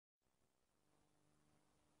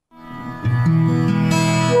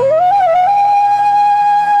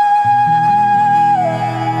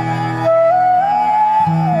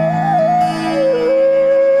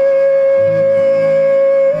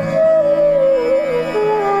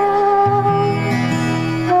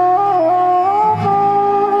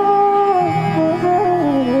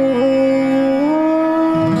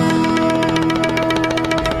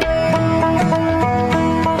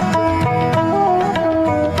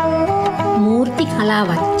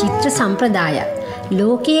කලාවත් චිත්‍ර සම්ප්‍රදායත්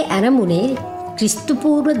ලෝකයේ ඇරමුණේ ක්‍රිස්තු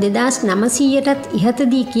පූර්ව 2900ටත්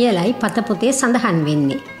ඉහතදී කියලයි පතපොතේ සඳහන්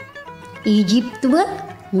වෙන්නේ. ඊජිප්තුව,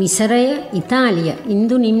 මිසරය, ඉතාලිය,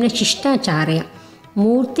 ඉන්දු නිම්න ශිෂ්ටාචාරය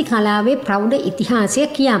මූර්ති කලාවේ ප්‍රෞಢ ඉතිහාසය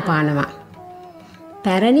කියාපානවා.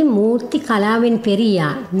 පැරණි මූර්ති කලාවෙන්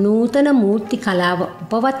පෙරියා නූතන මූර්ති කලාව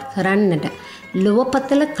උපවත් කරන්නට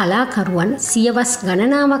ලොවපතල කලාකරුවන් සියවස්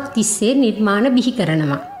ගණනාවක් තිස්සේ නිර්මාණ බිහි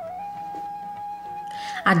කරනවා.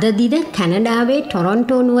 අද දින කැනඩාවේ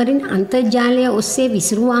ටොරොන්ටෝ නුවරින් අන්තර්ජාලය ඔස්සේ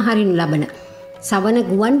විසිරුවා හරිනු ලබන සවන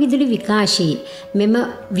ගුවන් විදුලි විකාශයේ මෙම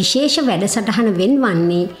විශේෂ වැඩසටහන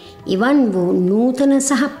වෙන්වන්නේ ඉවන් වූ නූතන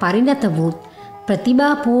සහ පරිණත වූ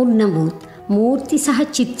ප්‍රතිභාපූර්ණ වූ මූර්ති සහ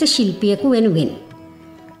චිත්‍ර ශිල්පියෙකු වෙනුවෙන්.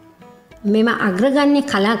 මෙම අග්‍රගණ්‍ය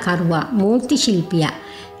කලාකරුවා මූර්ති ශිල්පියා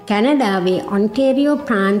කැනඩාවේ ඔන්ටේරියෝ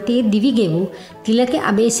ප්‍රාන්තයේ දිවිගෙවූ තිලක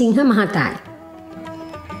අබේසිංහ මහතායි.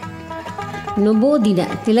 නොබෝ දින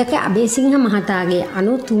තිලක අබේසිංහ මහතාගේ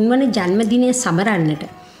 93 වන ජන්මදිනය සමරන්නට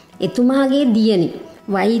එතුමාගේ දියණි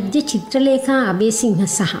වෛද්‍ය චිත්‍රලේඛා අබේසිංහ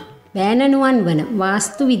සහ බෑනනුවන් වන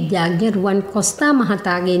වාස්තු විද්‍යාඥ රුවන් කොස්තා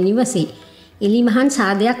මහතාගේ නිවසේ එලිමහන්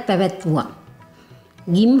සාදයක් පැවැත්වුවා.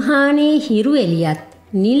 ගිම්හානේ හිරු එළියත්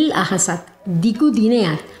නිල් අහසත් දිගු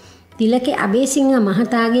දිනයත් තිලක අබේසිංහ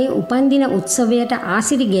මහතාගේ උපන්දින උත්සවයට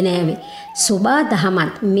ආසිරි ගෙනෑවේ සෝබා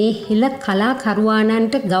දහමත් මේ හෙළ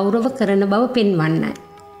කලාකරුවානන්ට ගෞරව කරන බව පෙන්වන්නයි.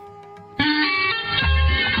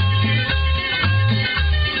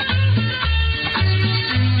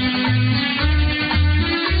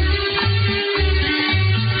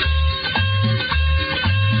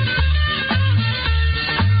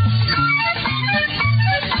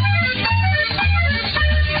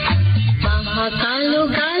 Thank you.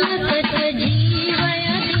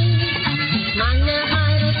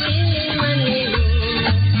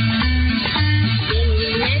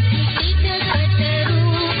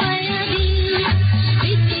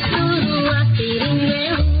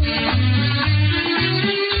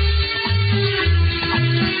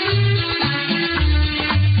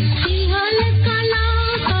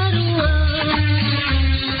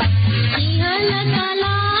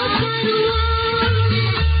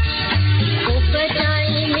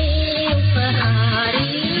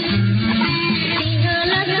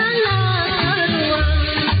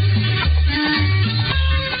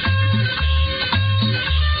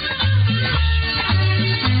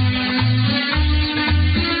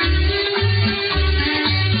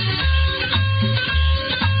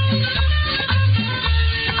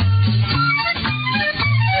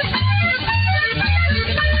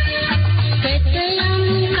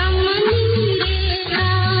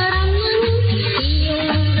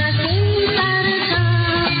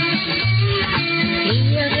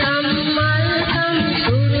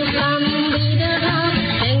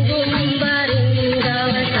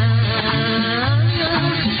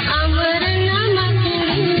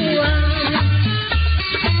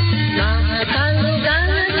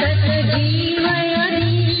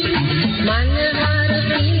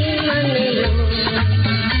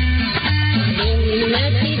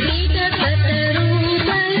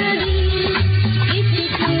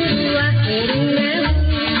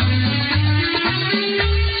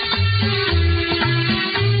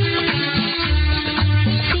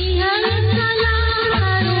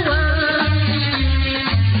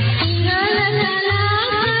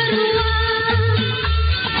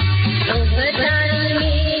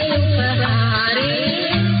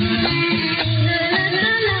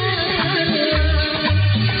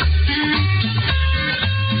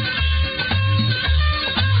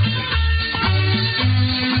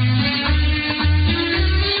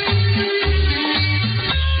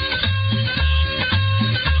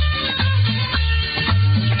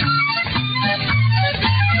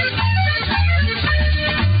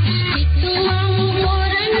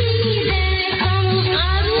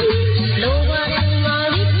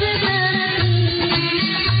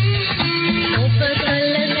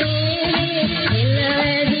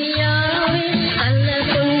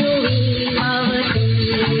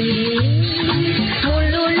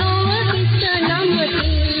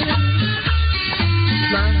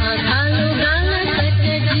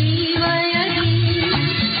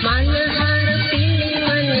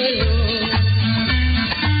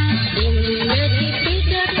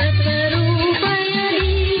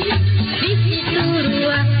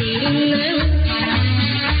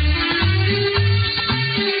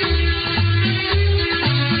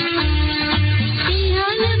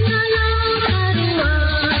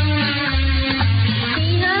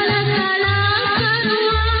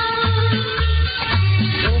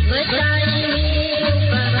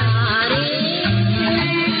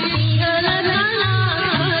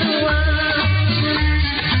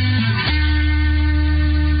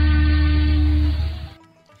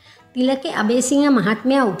 තිලක අබේසිංහ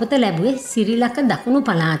මහත්මයා උපත ලැබුවේ සිරිලක දකුණු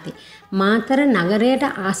පළාතේ මාතර නගරයට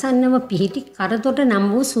ආසන්නව පිහිටි කරතොට නම්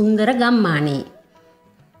වූ සුන්දර ගම්මානයේ.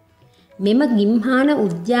 මෙම ගිම්හාන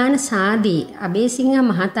උද්‍යාන සාදී අබේසිංහ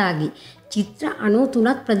මහතාගේ චිත්‍ර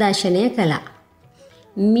 93ක් ප්‍රදර්ශනය කළා.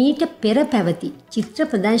 මීට පෙර පැවති චිත්‍ර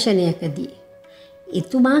ප්‍රදර්ශනයකදී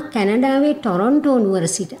එතුමා කැනඩාවේ ටොරොන්ටෝ නුවර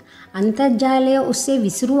සිට අන්තර්ජාලය ඔස්සේ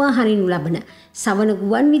විසිරුවා හරිනු ලබන සවන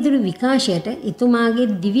ගුවන් විදුලි විකාශයට එතුමාගේ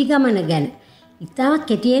දිවි ගමන ගැන ඉතා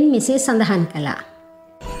කෙටියෙන් මෙසේ සඳහන් කළා.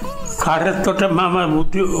 කරතොට මම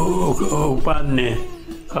උපන්නේ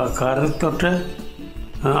කරතොට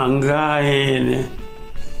අංගායේන.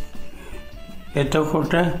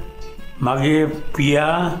 එතකොට මගේ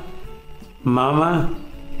පියා මම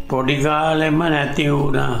පොඩි කාලෙම නැති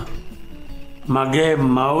වුණා. මගේ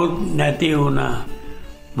මවුත් නැති වුණා.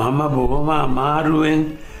 මම බොහොම අමාරුවෙන්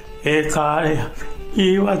ඒ කාලේ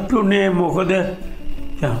ජීවත් වුණේ. මොකද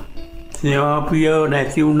දෙමාපියෝ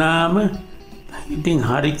නැති වුණාම ඉතින්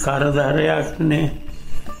හරි කරදරයක් නේ.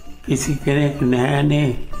 කිසි කෙනෙක් නැහැනේ.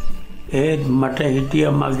 ඒත් මට හිටිය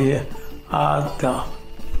මගේ ආත්තා.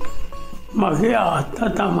 මගේ ආත්තා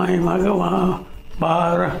තමයි මගේ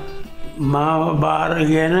මාව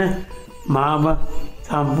බාරගෙන මාව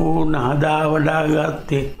සම්පූර්ණ හදා වඩා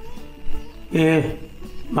ගත්තේ. ඒ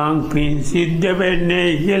මං පින් සිද්ධ වෙන්නේ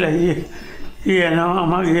කියලා කියනවා.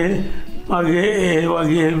 මගේ ඒ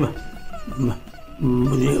වගේ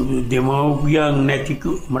දෙමව්පියන් නැති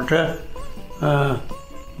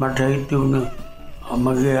මට හිතුණා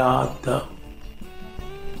මගේ ආත්තා.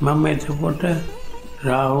 මම එතකොට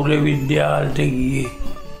රාහුල විද්‍යාලයට ගියේ.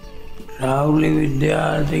 රාහුල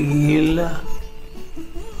විද්‍යාලයට ගිහිල්ලා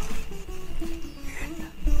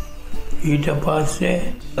ඊට පස්සේ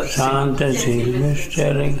ශාන්ත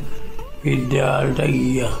සිල්වෙස්ටර් විද්‍යාලයට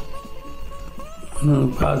ගියා.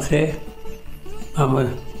 පස්සේ මම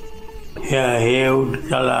හේවුඩ්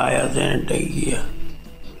කලායතනයට ගියා.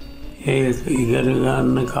 ඒ ඉගෙන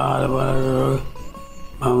ගන්න කාලවල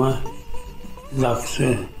මම දක්ෂ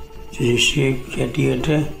ශිෂ්‍යෙක් හැටියට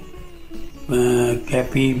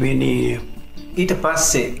කැපී පෙනී. ඊට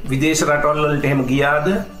පස්සේ විදේශ රටවල් වලට එහෙම ගියාද?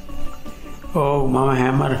 ඔව් මම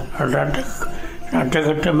හැම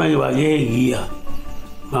රටකටම වගේ ගියා.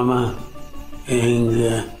 මම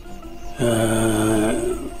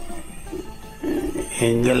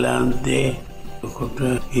එංගලන්තේ,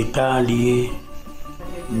 ඉතාලියේ,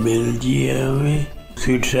 බෙල්ජියමේ,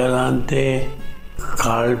 ස්විට්සර්ලන්තේ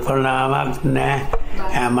කල්පනාවක් නැහැ.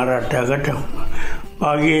 හැම රටකටම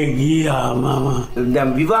වගේ ගියා මම. දැන්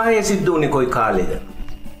විවාහය සිද්ධ වුණේ කොයි කාලෙද?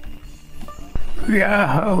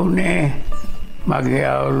 විවාහ වුණේ මගේ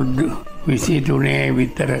අවුරුදු 23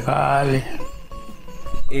 විතර කාලේ.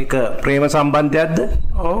 ඒක ප්‍රේම සම්බන්ධයක්ද?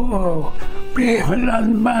 ඔව් ප්‍රේම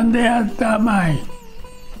සම්බන්ධයක් තමයි.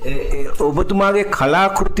 ඔබතුමාගේ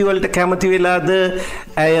කලාකෘති වලට කැමති වෙලාද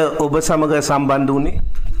ඇය ඔබ සමග සම්බන්ධ වුණේ?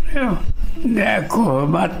 නෑ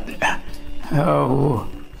කොහොමත්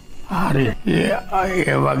හරි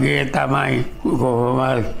ඒ වගේ තමයි.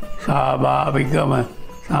 කොහොමද ස්වාභාවිකම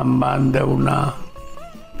සම්බන්ධ වුණා.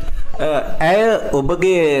 ඇය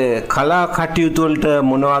ඔබගේ කලා කටයුතු වලට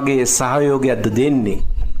මොන වගේ සහයෝගයක්ද දෙන්නේ?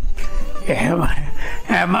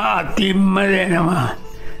 හැම අතින්ම දෙනවා.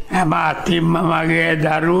 හැම අතින්ම මගේ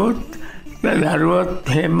දරුවොත්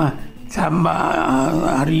එහෙම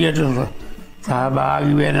හරියට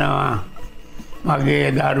සහභාගී වෙනවා. මගේ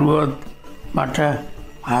දරුවොත් මට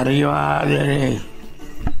හරිම ආදරෙයි.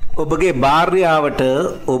 ඔබගේ භාර්යාවට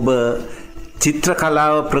ඔබ චිත්‍ර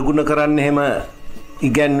කලාව ප්‍රගුණ කරන්න එහෙම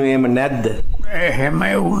ඉගැන්වීම නැද්ද? එහෙම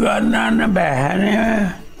උගන්වන්න බෑනේ.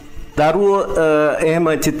 දරුවෝ එහෙම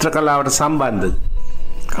චිත්‍ර කලාවට සම්බන්ධද?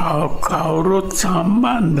 කවුරුත්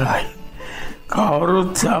සම්බන්ධයි.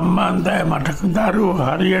 මට දරුවෝ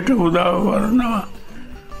හරියට උදව් කරනවා.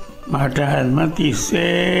 මට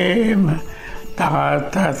හැමතිස්සෙම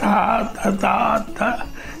තාත්තා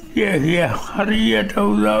හරියට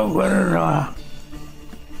උදව් කරනවා.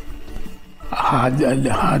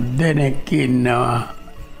 7 දෙනෙක් ඉන්නවා.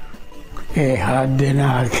 ඒ 7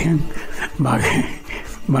 දෙනාගෙන්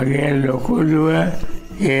මගේ ලොකු දුව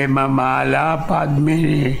හේමමාලා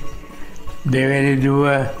පද්මිනී, දෙවෙනි දුව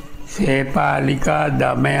සේපාලිකා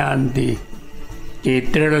දමයන්ති,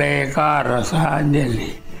 චිත්‍රලේඛා රසාංජලි,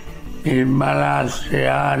 නිර්මලා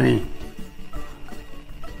ශ්‍රයානි.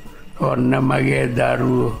 ඔන්න මගේ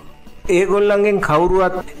දරුවෝ. ඒගොල්ලන්ගෙන්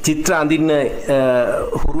කවුරුවත් චිත්‍ර අඳින්න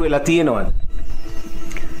හුරු වෙලා තියෙනවද?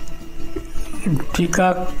 ටික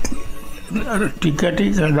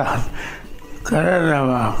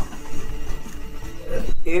කරනවා.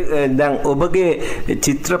 දැන් ඔබගේ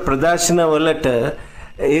චිත්‍ර ප්‍රදර්ශන වලට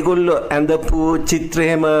ඒගොල්ලෝ ඇඳපු චිත්‍ර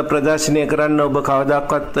එහෙම ප්‍රදර්ශනය කරන්න ඔබ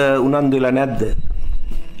කවදාවත් උනන්දු වෙලා නැද්ද?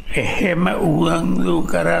 එහෙම උනන්දු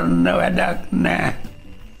කරන්න වැඩක් නැහැ.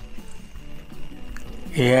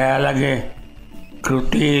 එයාලගේ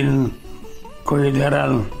කෘතීන්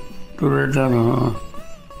කොයිතරම් දුරට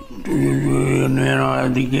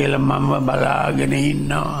යනවාද කියලා මම බලාගෙන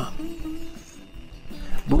ඉන්නවා.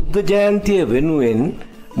 බුද්ධ ජයන්තිය වෙනුවෙන්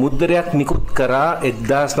මුද්‍රයක් නිකුත් කරා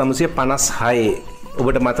 1956.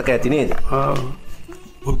 ඔබට මතක ඇති නේද?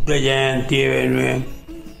 බුද්ධ ජයන්තිය වෙනුවෙන්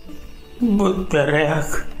මුද්‍රයක්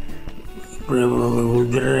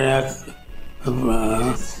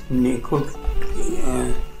නිකුත්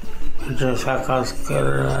සකස්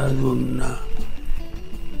කරලා දුන්නා.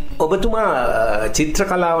 ඔබතුමා චිත්‍ර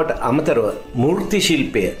කලාවට අමතරව මූර්ති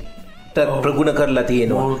ශිල්පයට ප්‍රගුණ කරලා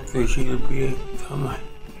තියෙනවා. මූර්ති ශිල්පය තමයි.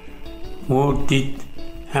 මූර්තිත්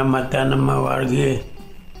හැමතැනම වර්ගයේ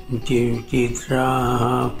චිත්‍ර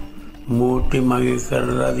මූර්ති මගේ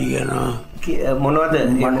කරලා තියෙනවා. මොනවද?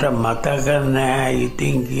 මට මතක නැහැ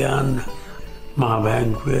ඉතින් කියන්න. මහා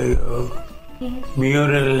බැංකුවේ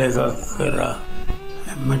මියුරල් එකක් කරා.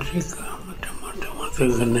 ඇමරිකාවට මට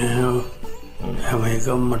මතක නැහැ. හැම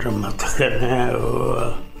එකම මට මතක නැහැ.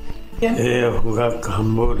 ඒ හුඟක්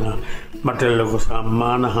හම්බුණා. මට ලොකු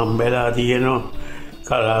සම්මාන හම්බෙලා තියෙනවා.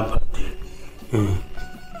 කලාපති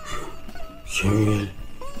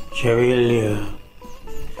ෂෙවිලිය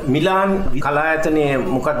මිලාන් කලායතනයේ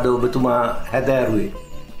මොකද්ද ඔබතුමා හැදෑරුවේ?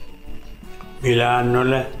 මිලාන්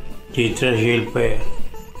වල චිත්‍ර ශිල්පය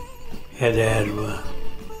හැදෑරුවා.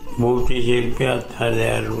 මූර්ති ශිල්පයත්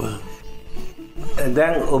හැදෑරුවා.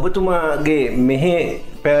 දැන් ඔබතුමාගේ මෙහි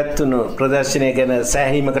පැවැත්වුණු ප්‍රදර්ශනය ගැන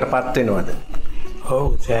සෑහීමකට පත් වෙනවද? ඔව්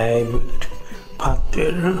සෑහීමකට පත්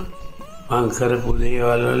වෙනවා. මං කරපු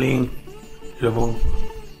දේවල් වලින් ලොකු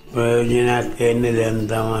ප්‍රයෝජනයක් එන්නේ දැන්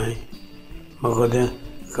තමයි. මොකද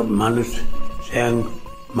මනුස්සයන්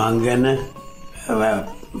මං ගැන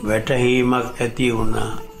වැටහීමක් ඇති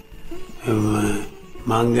වුණා.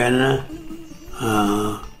 මං ගැන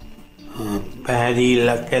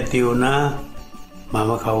පැහැදිල්ලක් ඇති වුණා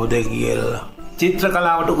මම කවුද කියලා. චිත්‍ර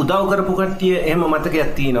කලාවට උදව් කරපු කට්ටිය එහෙම මතකයක්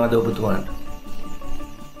තියෙනවද ඔබතුමාට?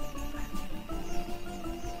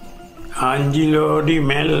 ආන්ජිලෝඩි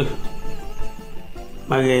මෙල්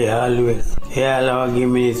මගේ යාළුවෙක්. එයාලා වගේ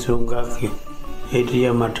මිනිස්සුන්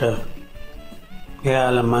හිටිය මට.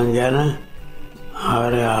 එයාලා මං ගැන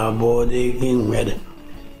හරි අවබෝධයකින් වැඩ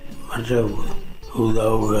මට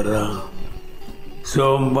උදව් කරා.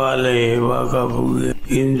 සෝම්පාල ඒවා කපුගේ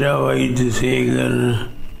ඉන්ද්‍ර වෛද්‍යසේකර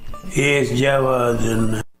ඒස් ජයවර්ධන.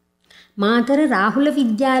 මාතර රාහුල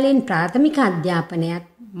විද්‍යාලයෙන් ප්‍රාථමික අධ්‍යාපනයත්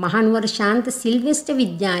මහනුවර ශාන්ත සිල්වෙස්ටර්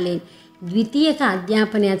විද්‍යාලයෙන් ද්විතීයක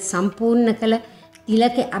අධ්‍යාපනයත් සම්පූර්ණ කළ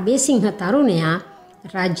තිලක අබේසිංහ තරුණයා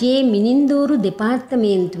රජයේ මිනින්දෝරු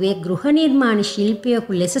දෙපාර්තමේන්තුවේ ගෘහ නිර්මාණ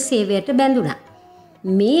ශිල්පියෙකු ලෙස සේවයට බැඳුණා.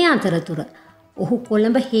 මේ අතරතුර ඔහු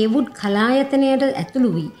කොළඹ හේවුඩ් කලායතනයට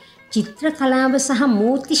ඇතුළු වී චිත්‍ර කලාව සහ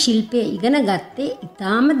මූර්ති ශිල්පය ඉගෙන ගත්තේ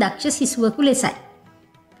ඉතාම දක්ෂ සිසුවෙකු ලෙසයි.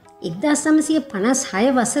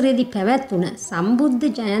 1956 වසරේදී පැවැත්වුණ සම්බුද්ධ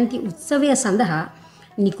ජයන්ති උත්සවය සඳහා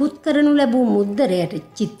නිකුත් කරනු ලැබූ මුද්දරයට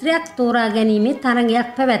චිත්‍රයක් තෝරා ගැනීමේ තරගයක්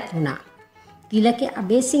පැවැත්වුණා. තිලක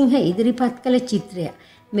අබේසිංහ ඉදිරිපත් කළ චිත්‍රය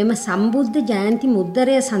මෙම සම්බුද්ධ ජයන්ති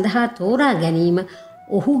මුද්දරය සඳහා තෝරා ගැනීම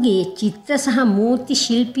ඔහුගේ චිත්‍ර සහ මූර්ති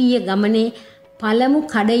ශිල්පීය ගමනේ පළමු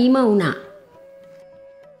කඩයිම වුණා.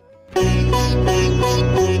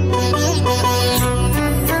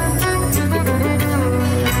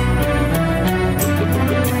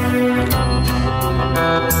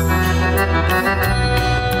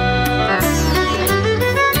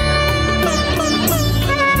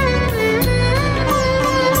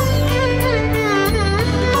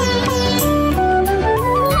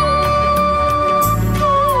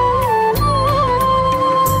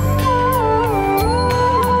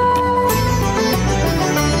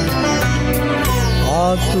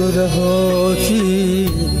 पातुर होती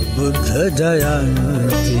बुद्ध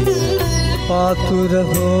जयंती, पातुर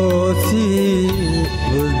होती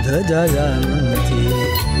बुद्ध जयंती,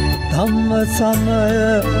 धम्म समय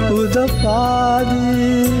उदपादी,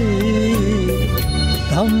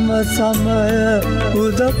 धम्म समय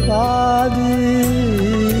उदपादी,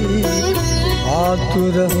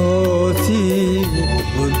 पातुर होती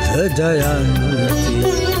बुद्ध जयंती,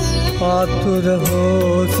 पातुर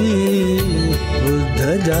होती बुद्ध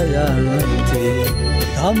जयंती,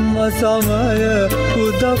 धम्म समय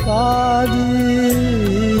उदपादी,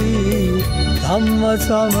 धम्म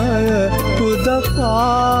समय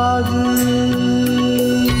उदपादी।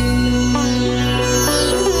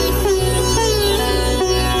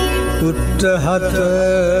 उट्टहत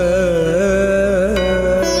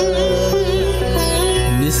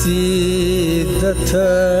तीर्थ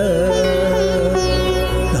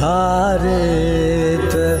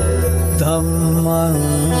धारेत धम्मं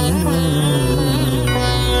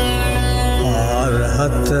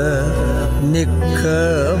आर्हत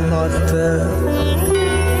निक्खमत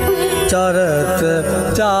चरत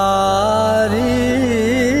चारिकं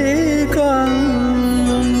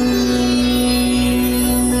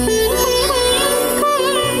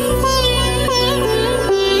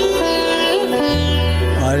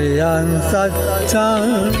अरियं सत्यं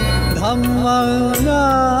धम्मं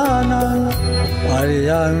ज्ञानं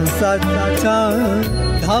अरियं सत्यं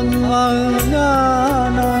धम्मं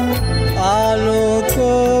ज्ञानं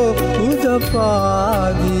आलोको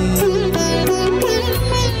उदपादि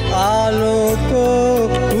आलोको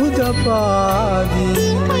उदपादि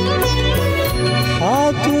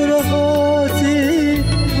आतुर होसी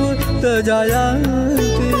बुद्ध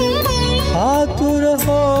जयंती आतुर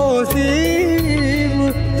होसी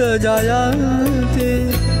बुद्ध जयंती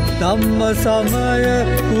धम्म समय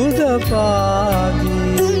उदपादि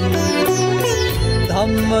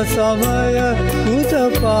धम्म समय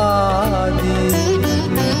उदपादि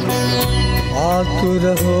आतुर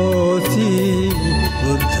होसी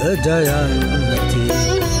बुद्ध जयंती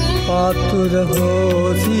आतुर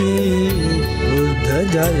होसी बुद्ध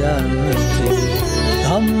जयंती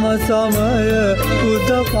धम्म समय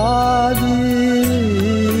उदपादि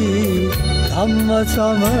धम्म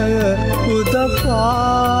समय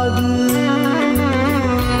उदपादि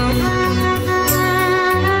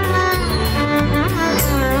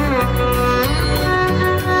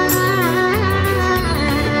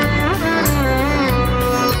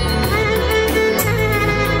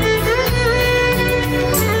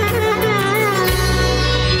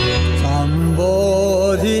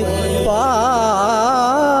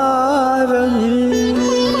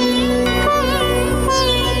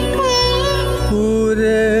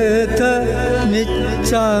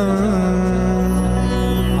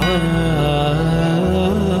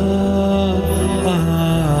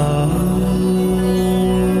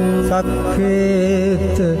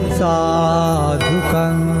सत्कृत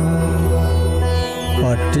साधुकं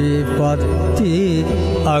पटिपत्ति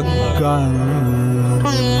अग्गं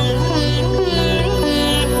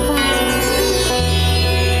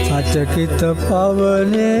सचकित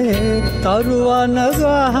पवने तरुवन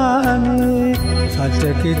गहने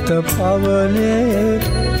सचकित पवने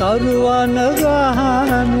तरुवन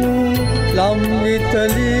गहने लंबित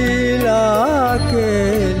लीला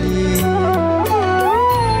केली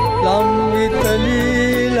लंबित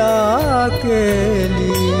लीला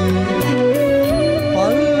केली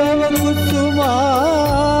पल्लव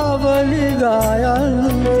कुसुमावली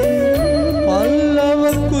गायन्ति पल्लव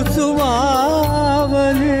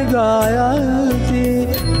कुसुमावली गायन्ति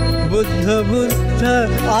बुद्ध बुद्ध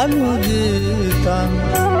अनुगीतं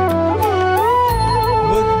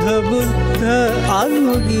बुद्ध बुद्ध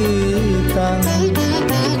अनुगीतं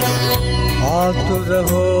आतुर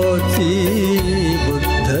होसी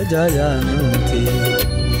बुद्ध जयंती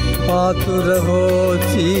आतुर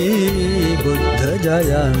होसी बुद्ध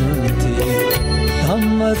जयंती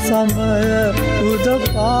धम्म समय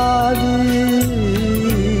उदपादि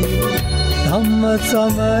धम्म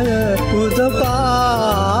समय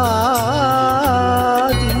उदपादि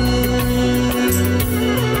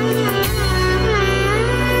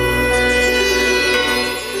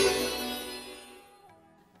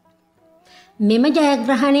මෙම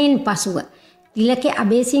ජයග්‍රහණයෙන් පසුව තිලක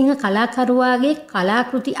අබේසිංහ කලාකරුවාගේ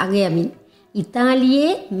කලාකෘති අගයමින්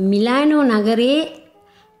ඉතාලියේ මිලානෝ නගරයේ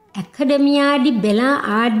ඇකඩමියා ඩි බෙලා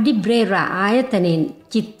ආඩ්ඩි බ්‍රේරා ආයතනයෙන්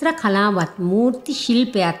චිත්‍ර කලාවත් මූර්ති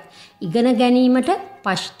ශිල්පයත් ඉගෙන ගැනීමට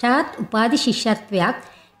පශ්චාත් උපාධි ශිෂ්‍යත්වයක්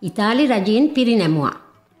ඉතාලි රජයෙන් පිරිනැමුවා.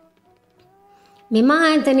 මෙම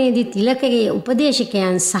ආයතනයේදී තිලකගේ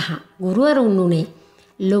උපදේශකයන් සහ ගුරුවරුන් වුණේ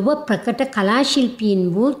ලොව ප්‍රකට කලා ශිල්පීන්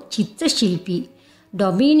වූ චිත්‍ර ශිල්පී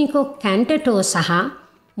ඩොමිනිකෝ කැන්ටටෝ සහ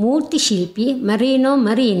මූර්ති ශිල්පී මරීනෝ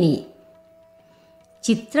මරීනී.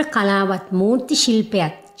 චිත්‍ර කලාවත් මූර්ති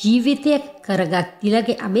ශිල්පයත් ජීවිතය කරගත් තිලක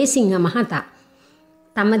අබේසිංහ මහතා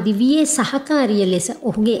තම දිවියේ සහකාරිය ලෙස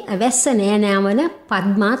ඔහුගේ ඇවැස්ස නෑනෑවන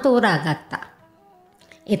පද්මා තෝරාගත්තා.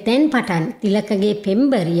 එතෙන් පටන් තිලකගේ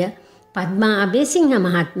පෙම්බරිය පද්මා අබේසිංහ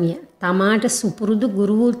මහත්මිය තමාට සුපුරුදු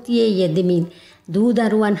ගුරු වෘත්තියේ යෙදෙමින් දූ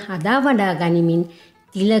දරුවන් හදා වඩා ගනිමින්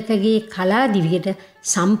තිලකගේ කලා දිවියට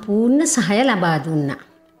සම්පූර්ණ සහාය ලබා දුන්නා.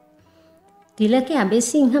 තිලක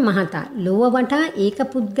අබේසිංහ මහතා ලොව වටා ඒක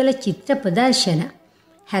පුද්ගල චිත්‍ර ප්‍රදර්ශන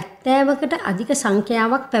 70කට අධික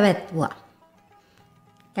සංඛ්‍යාවක් පැවැත්වුවා.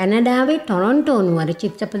 කැනඩාවේ ටොරොන්ටෝ නුවර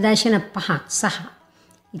චිත්‍ර ප්‍රදර්ශන 5ක් සහ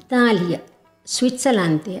ඉතාලිය,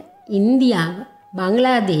 ස්විට්සර්ලන්තය, ඉන්දියාව,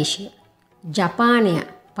 බංග්ලාදේශය, ජපානය,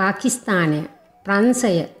 පාකිස්තානය,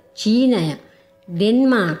 ප්‍රංශය, චීනය,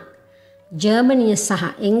 ඩෙන්මාර්ක්, ජර්මනිය සහ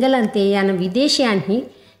එංගලන්තයේ යන විදේශයන්හි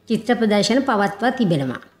චිත්‍ර ප්‍රදර්ශන පවත්වා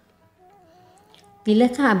තිබෙනවා.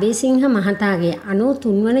 තිලක අබේසිංහ මහතාගේ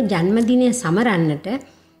 93 වන ජන්මදිනය සමරන්නට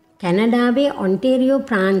කැනඩාවේ ඔන්ටේරියෝ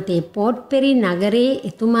ප්‍රාන්තයේ පෝර්ට් පෙරි නගරයේ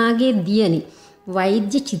එතුමාගේ දියණි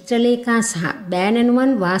වෛද්‍ය චිත්‍රලේඛා සහ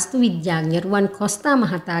බෑණනුවන් වාස්තු විද්‍යාඥ රුවන් කොස්තා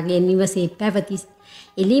මහතාගේ නිවසේ පැවති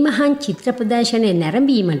එලිමහන් චිත්‍ර ප්‍රදර්ශනය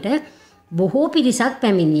නැරඹීමට බොහෝ පිරිසක්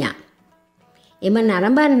පැමිණියා. එම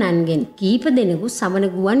නරඹන්නන්ගෙන් කීප දෙනෙකු සවන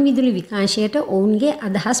ගුවන් විදුලි විකාශයට ඔවුන්ගේ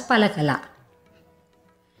අදහස් පළ කළා.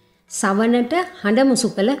 සවනට හඬ මුසු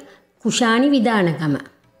කළ කුෂානි විදානගම.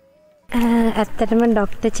 ඇත්තටම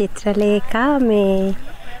ඩොක්ටර් චිත්‍රලේඛා මේ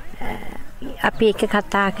අපි එක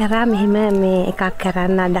කතා කරා මෙහෙම මේ එකක්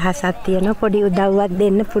කරන්න අදහසක් තියෙනවා පොඩි උදව්වක්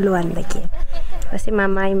දෙන්න පුළුවන්ද කියලා. ඊපස්සේ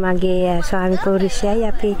මමයි මගේ ස්වාමි පෞරුෂයයි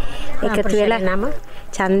අපි එකතු වෙලා නම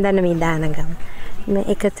චන්දන විදානගම. මේ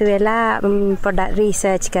එකතු වෙලා පොඩක්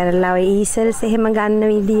රිසර්ච් කරලා ඔය ඊසල්ස් එහෙම ගන්න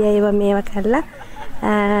විදිය ඒවා මේවා කරලා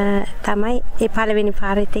තමයි ඒ පළවෙනි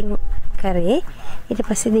පාර ඉතින් කරේ. ඊට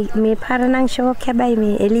පස්සේ මේ පාර නම් ෂෝක් හැබැයි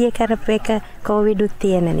මේ එළිය කරපු එක කොවිඩ් උත්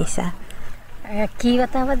තියෙන නිසා. කී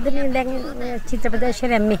වතාවක්ද මේ දැන් චිත්‍ර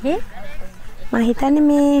ප්‍රදර්ශනය මෙහි? මම හිතන්නේ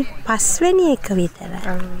මේ 5 වෙනි එක විතරයි.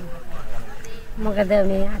 මොකද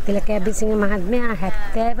මේ තිලක අබේසිංහ මහත්මයා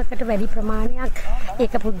 70කට වැඩි ප්‍රමාණයක්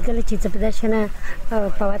ඒක පුද්ගල චිත්‍ර ප්‍රදර්ශන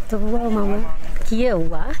පවත්වුවා මම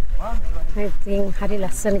කියුවා. ඉතින් හරි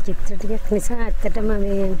ලස්සන චිත්‍ර ටිකක් නිසා ඇත්තටම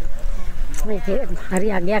මේක හරි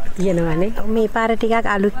අගයක් තියෙනවානේ. මේ පාර ටිකක්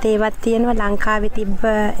අලුත් ඒවාක් තියෙනවා ලංකාවේ තිබ්බ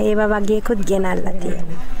ඒවා වගේකුත් ගෙනල්ලා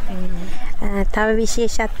තියෙනවා. තව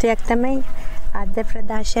විශේෂත්වයක් තමයි අද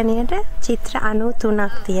ප්‍රදර්ශනයේ චිත්‍ර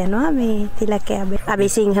 93ක් තියෙනවා මේ තිලක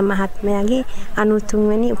අබේසිංහ මහත්මයාගේ 93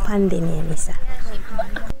 වෙනි උපන්දිනය නිසා.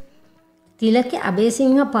 තිලක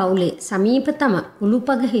අබේසිංහ පවුලේ සමීපතම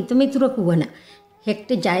උළුපග හිතමිතුරකු වන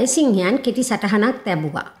හෙක්ටර් ජයසිංහයන් කෙටි සටහනක්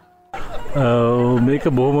ලැබුවා. මේක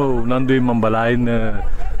බොහොම උනන්දුවෙන් මම බලාගෙන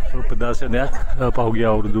ප්‍රදර්ශනයක් පහුගිය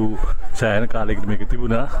අවුරුදු සෑහෙන කාලයකට මේක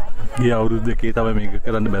තිබුණා. ගිය අවුරුදු දෙකේ තමයි මේක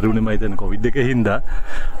කරන්න බැරි වුණේ මම හිතන්නේ කොවිඩ් එකේ හින්දා.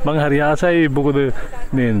 මම හරි ආසයි මොකද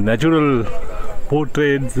මේ නැචරල්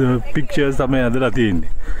පෝර්ට්‍රේට්ස් පික්චර්ස් තමයි අදලා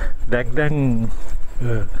තියෙන්නේ. දැන්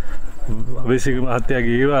අබේසිංහ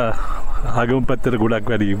මහත්තයාගේ ඒවා ආගම පැත්තට ගොඩක්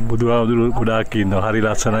වැඩි. බුදුහාමුදුරු ගොඩාක් ඉන්නවා. හරි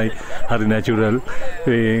ලස්සනයි, හරි නැචරල්.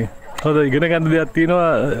 ඒ හොඳ ඉගෙන ගන්න දෙයක්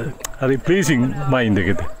තියෙනවා. හරි ප්ලීසිං මයින්ඩ්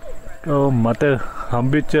එකට. මට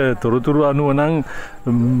හම්බෙච්ච තොරතුරු අනුව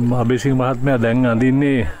නම් අබේසිංහ මහත්මයා දැන්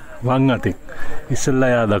අඳින්නේ වම් අතින්. ඉස්සෙල්ලා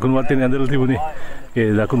යා දකුණු අතින් ඇඳලා තිබුණේ. ඒ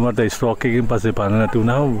දකුණු අත ස්ට්‍රෝක් එකකින් පස්සේ පණ නැති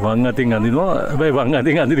වුණාම වම් අතින් අඳිනවා. හැබැයි වම්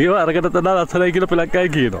අතින් අඳිනවා අරකට තදා ලස්සනයි කියලා පළක් අය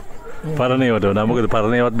කියනවා. පරණේවට වඩා මොකද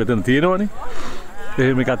පරණේවත් මෙතන තියෙනවනේ.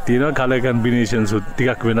 එහෙම එකක් තියෙනවා. කලර් කම්බිනේෂන්ස්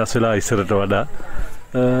ටිකක් වෙනස් වෙලා ඉස්සරට වඩා.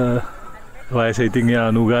 වයස ඉතින් යා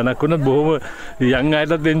 90 ගණක් වුණත් බොහොම යන්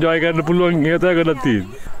අයටත් එන්ජොයි කරන්න පුළුවන් ඒකත් ගොඩක්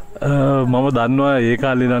තියෙනවා. මම දන්නවා ඒ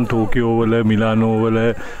කාලේ නම් ටෝකියෝ වල මිලානෝ වල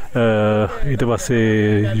ඊට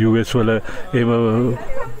පස්සේ US වල එහෙම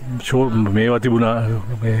ෂෝ මේවා තිබුණා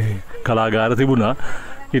මේ කලාගාර තිබුණා.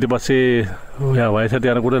 ඊට පස්සේ ඔයා වයසට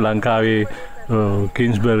යනකොට ලංකාවේ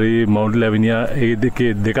කින්ස්බරි මවුන්ට් ලැවිනියා ඒ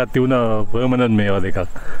දෙකක් තිබුණා පර්මනන්ට් මේවා දෙකක්.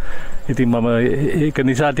 ඉතින් මම ඒක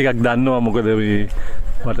නිසා ටිකක් දන්නවා මොකද මේ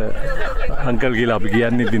මට අංකල් කියලා අපි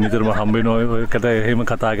කියන්නේ ඉතින් නිතරම හම්බ වෙනවා ඒකට එහෙම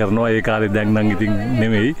කතා කරනවා ඒ කාලේ දැන් නම් ඉතින්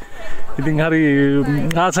නෙමෙයි. ඉතින් හරි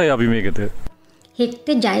ආසයි අපි මේකට.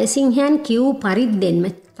 හෙක්ටර් ජයසිංහයන් කියූ පරිද්දෙන්ම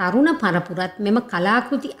තරුණ පරපුරත් මෙම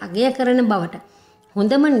කලාකෘති අගය කරන බවට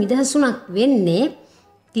හොඳම නිදහසුණක් වෙන්නේ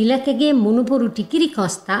තිලකගේ මුණුපුරු ටිකිරි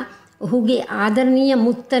කොස්තා ඔහුගේ ආදරණීය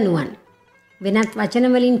මුත්තණුවන් වෙනත් වචන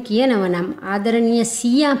වලින් කියනව නම් ආදරණීය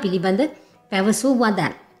සීයා පිළිබඳ පැවසූ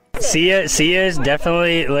වදන්. Sia is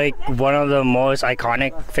definitely like one of the most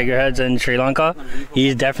iconic figureheads in Sri Lanka.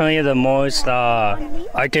 He's definitely the most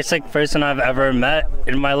artistic person I've ever met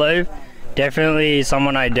in my life. Definitely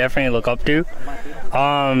someone I definitely look up to.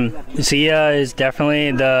 Sia is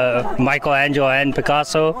definitely the Michelangelo and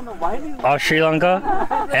Picasso of Sri Lanka,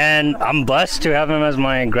 and I'm blessed to have him as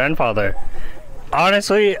my grandfather.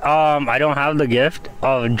 Honestly, I don't have the gift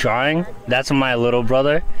of drawing. That's my little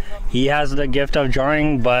brother. He has the gift of drawing,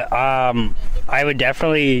 but I would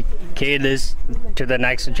definitely carry this to the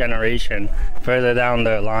next generation further down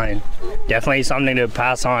the line. Definitely something to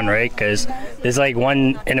pass on, right? Because there's like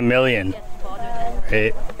 1 in a million.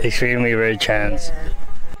 Right? Extremely rare chance.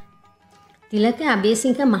 තිලක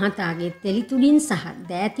අබේසිංහ මහතාගේ තෙලිතුඩින් සහ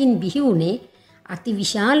දෑතින් බිහි වුණේ අති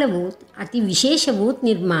විශාල වූත් අති විශේෂ වූත්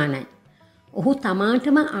නිර්මාණයි. ඔහු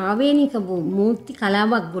තමාටම ආවේනික වූ මූර්ති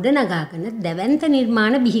කලාවක් ගොඩනගාගෙන දැවැන්ත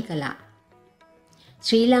නිර්මාණ බිහි කළා.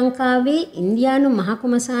 ශ්‍රී ලංකාවේ ඉන්දියානු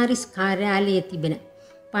මහකොමසාරිස් කාර්යාලයේ තිබෙන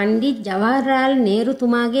පණ්ඩිත් ජවහර්ලාල්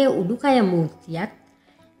නේරුතුමාගේ උඩුකය මූර්තියත්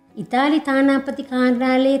ඉතාලි තානාපති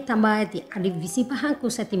කාර්යාලයේ තබා ඇති අඩි 25ක්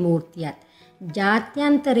උස ඇති මූර්තියත්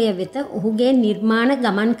ජාත්‍යන්තරය වෙත ඔහුගේ නිර්මාණ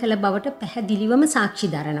ගමන් කළ බවට පැහැදිලිවම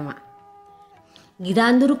සාක්ෂි දරනවා.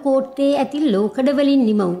 ගිරාඳුරු කෝට්ටේ ඇති ලෝකඩ වලින්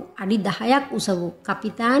නිම වූ අඩි 10ක් උස වූ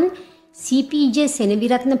කපිතාන් සී.පී.ජේ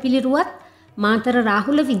සෙනවිරත්න පිළිරුවත් මාතර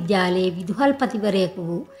රාහුල විද්‍යාලයේ විදුහල්පතිවරයෙකු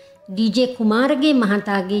වූ ඩී.ජේ කුමාරගේ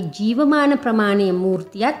මහතාගේ ජීවමාන ප්‍රමාණීය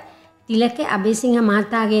මූර්තියත් තිලක අබේසිංහ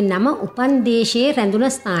මහතාගේ නම උපන් දේශයේ රැඳුන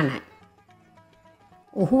ස්ථානයි.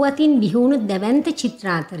 ඔහු අතින් බිහිවුණු දැවැන්ත චිත්‍ර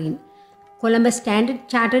අතරින් කොළඹ ස්ටෑන්ඩඩ්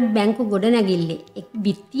චාටර්ඩ් බැංකු ගොඩනැගිල්ලේ එක්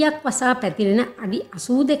බිත්තියක් වසා පැතිරෙන අඩි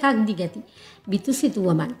 82ක් දිගැති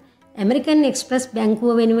බිතුසිතුවමන් ඇමරිකන් එක්ස්ප්‍රස්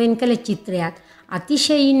බැංකුව වෙනුවෙන් කළ චිත්‍රයත්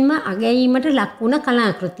අතිශයින්ම අගැයීමට ලක්වුණ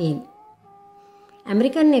කලාකෘතීන්.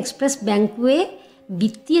 ඇමරිකන් එක්ස්ප්‍රස් බැංකුවේ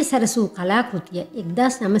බිත්තිය සැරසූ කලාකෘතිය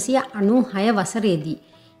 1996 වසරේදී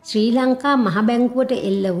ශ්‍රී ලංකා මහ බැංකුවට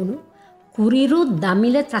එල්ල වුණු කුරිරු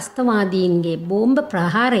දමිළ ත්‍රස්තවාදීන්ගේ බෝම්බ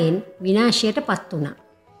ප්‍රහාරයෙන් විනාශයට පත් වුණා.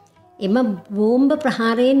 එම බෝම්බ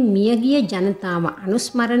ප්‍රහාරයෙන් මියගිය ජනතාව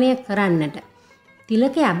අනුස්මරණය කරන්නට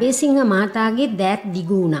තිලක අබේසිංහ මහතාගේ දෑත්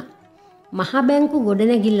දිගු වුණා. මහ බැංකු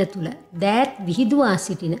ගොඩනැගිල්ල තුල දෑත් විහිදුවා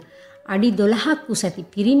සිටින අඩි 12ක් උස ඇති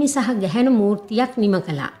පිරිමි සහ ගැහැණු මූර්තියක් නිම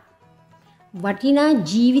කළා. වටිනා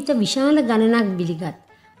ජීවිත විශාල ගණනක් බිලිගත්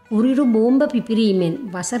කුරිරු බෝම්බ පිපිරීමෙන්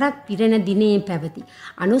වසරක් පිරෙන දිනේ පැවති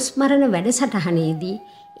අනුස්මරණ වැඩසටහනේදී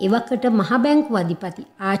එවකට මහ බැංකු අධිපති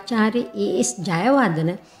ආචාර්ය ඒ.එස්.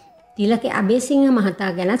 ජයවර්ධන තිලක අබේසිංහ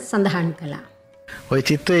මහතා ගැනත් සඳහන් කළා. ওই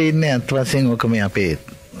චිත්‍රයේ ඉන්නේ අත් වශයෙන් ඔක මේ අපේ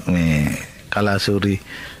මේ කලාශූරි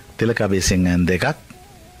තිලක අබේසිංහන් දෙකක්.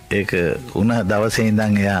 ඒක උණ දවසේ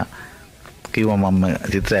ඉඳන් එයා කිව්වා මම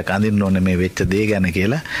චිත්‍රයක් අඳින්න ඕනේ මේ වෙච්ච දේ ගැන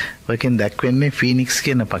කියලා. ඔයකින් දැක්වෙන්නේ ෆීනික්ස්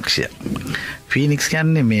කියන පක්ෂිය. ෆීනික්ස්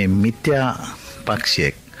කියන්නේ මේ මිත්‍යා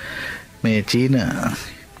පක්ෂියෙක්. මේ චීන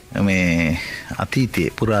මේ අතීතයේ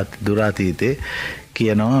දුරාතීතයේ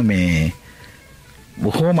කියනවා මේ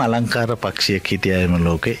බොහෝම අලංකාර පක්ෂියෙක් හිටියා එම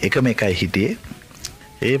ලෝකේ. එකම එකයි හිටියේ.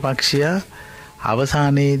 ඒ පක්ෂියා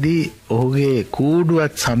අවසානයේදී ඔහුගේ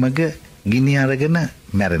කූඩුවත් සමග ගිනි අරගෙන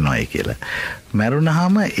මැරෙනවායි කියලා.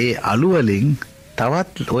 මැරුණාම ඒ අලු වලින්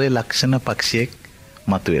තවත් ওই ලක්ෂණ පක්ෂියෙක්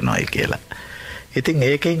මතුවෙනවායි කියලා. ඉතින්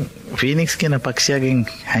ඒකෙන් ෆීනික්ස් කියන පක්ෂියගෙන්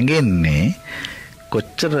හැඟෙන්නේ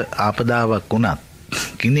කොච්චර ආපදාවක් වුණත්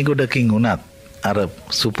ගිනි ගොඩකින් වුණත් අර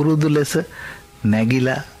සුපුරුදු ලෙස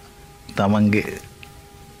නැගිලා තමන්ගේ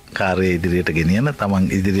කාර්යය ඉදිරියට ගෙනියන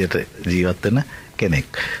තමන් ඉදිරියට ජීවත් වෙන කෙනෙක්.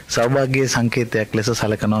 සෞභාග්‍යයේ සංකේතයක් ලෙස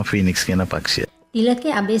සැලකනවා ෆීනික්ස් කියන පක්ෂිය. තිලක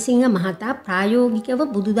අබේසිංහ මහතා ප්‍රායෝගිකව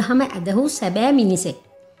බුදුදහම ඇදහූ සැබෑ මිනිසෙක්.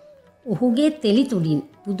 ඔහුගේ තෙලි තුලින්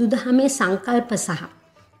බුදුදහමේ සංකල්ප සහ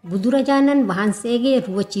බුදුරජාණන් වහන්සේගේ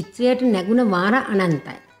රුව චිත්‍රයට නැගුණ වාර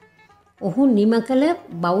අනන්තයි. ඔහු නිම කළ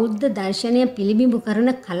බෞද්ධ දර්ශනය පිළිබිඹු කරන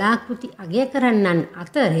කලාකෘති අගය කරන්නන්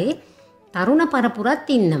අතරේ තරුණ පරපුරත්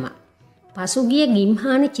ඉන්නවා. පසුගිය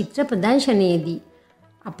ගිම්හාන චිත්‍ර ප්‍රදර්ශනයේදී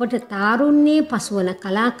අපට තාරුණ්‍යයේ පසුවන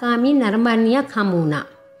කලාකාමී නරඹන්නයක් හමු වුණා.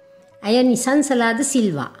 අය නිසංසලාද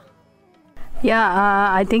Silva. Yeah,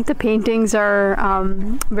 I think the paintings are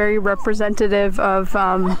very representative of,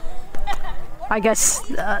 I guess,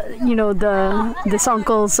 this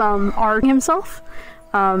uncle's art himself.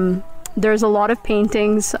 There's a lot of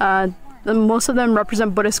paintings. Most of them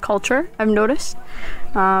represent Buddhist culture, I've noticed.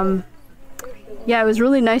 Yeah, it was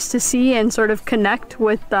really nice to see and sort of connect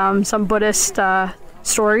with some Buddhist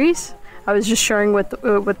stories. I was just sharing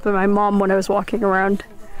with my mom when I was walking around.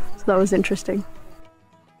 So that was interesting.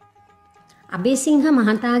 Abeysinghe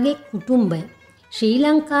මහතාගේ කුටුම්බය ශ්‍රී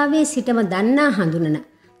ලංකාවේ සිටම දන්නා හඳුනන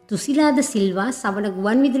තුසිලාද සිල්වා සවන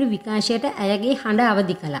ගුවන්විදුලි විකාශයට ඇයගේ හඬ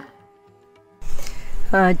අවදි කළා.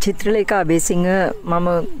 චිත්‍රලේඛ අබේසිංහ මම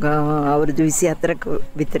අවුරුදු 24ක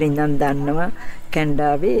විතර ඉඳන් දන්නවා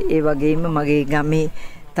කැනඩාවේ. ඒ වගේම මගේ ගමේ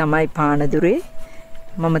තමයි පානදුරේ.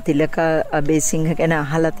 මම තිලක අබේසිංහ ගැන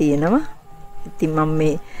අහලා තියෙනවා. ඉතින් මම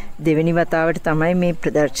මේ දෙවෙනි වතාවට තමයි මේ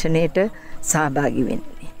ප්‍රදර්ශනයට සහභාගී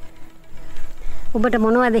වෙන්නේ. ඔබට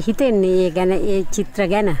මොනවද හිතෙන්නේ ඒ ගැන, ඒ චිත්‍ර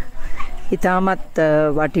ගැන? ඉතාමත්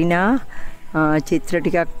වටිනා චිත්‍ර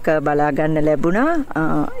ටිකක් බලා ගන්න ලැබුණා.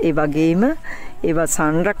 ඒ වගේම ඒවා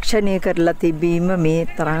සංරක්ෂණය කරලා තිබීම මේ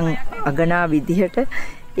තරම් අගනා විදිහට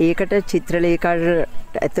ඒකට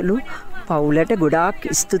චිත්‍රලේඛකට ඇතුළු පවුලට ගොඩාක්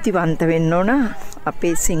ස්තුතිවන්ත වෙන්න ඕන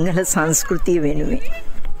අපේ සිංහල සංස්කෘතිය වෙනුවෙන්.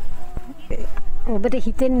 ඔබට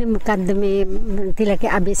හිතෙන්නේ මොකද්ද මේ තිලක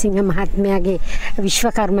අබේසිංහ මහත්මයාගේ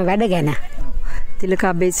විශ්වකර්ම වැඩ ගැන? තිලක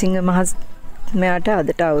අබේසිංහ මහත්මයාට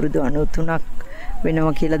අදට අවුරුදු 93ක්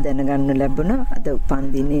වෙනවා කියලා දැනගන්න ලැබුණා. අද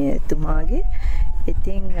උපන්දිනේ එතුමාගේ.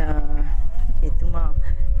 ඉතින් එතුමා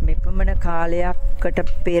මෙපමණ කාලයකට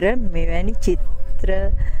පෙර මෙවැනි චිත්‍ර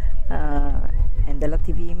ඇඳලා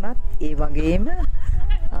තිබීමත් ඒ වගේම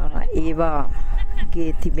ඒවාගේ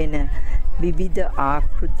තිබෙන විවිධ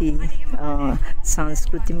ආකෘති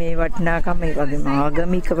සංස්කෘතිමය වටිනාකම ඒ වගේම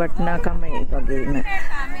ආගමික වටිනාකම ඒ වගේම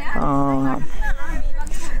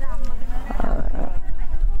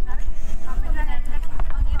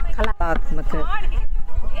කලාත්මක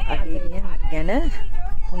අගයන් ගැන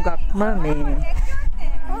හුඟක්ම මේ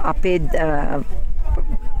අපේ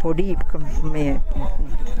පොඩි මේ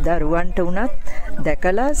දරුවන්ට උනත්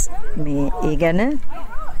දැකලා මේ ඒ ගැන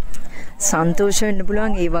සන්තෝෂ වෙන්න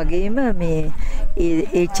පුළුවන්. ඒ වගේම මේ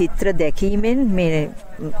ඒ චිත්‍ර දැකීමෙන් මේ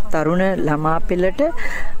තරුණ ළමා පෙළට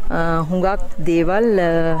හුඟක් දේවල්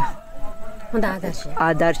හොඳ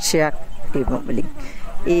ආදර්ශයක් තිබුණා.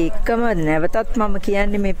 ඒකම නැවතත් මම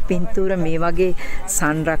කියන්නේ මේ පින්තූර මේ වගේ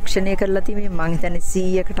සංරක්ෂණය කරලා තිබීම මම හිතන්නේ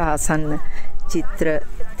 100කට ආසන්න චිත්‍ර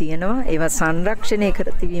තියෙනවා. ඒවා සංරක්ෂණය කර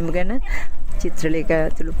තිබීම ගැන චිත්‍රලේඛ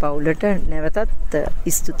ඇතුළු පවුලට නැවතත්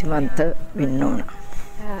ස්තුතිවන්ත වෙන්න ඕන.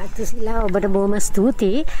 තුසිලා ඔබට බොහොම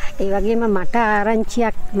ස්තුතියි. ඒ වගේම මට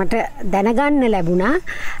ආරංචියක් මට දැනගන්න ලැබුණා.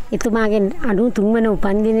 එතුමාගේ 93 වන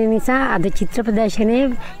උපන්දින නිසා අද චිත්‍ර ප්‍රදර්ශනයේ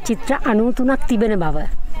චිත්‍ර 93ක් තිබෙන බව.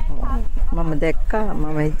 මම දැක්කා.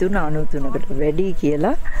 මම හිතුණා 93කට වැඩි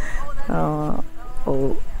කියලා. ඔව්.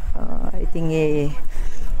 ඉතින්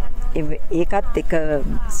ඒකත්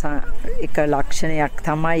එක ලක්ෂණයක්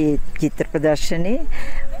තමයි චිත්‍ර ප්‍රදර්ශනයේ.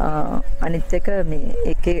 අනිත් එක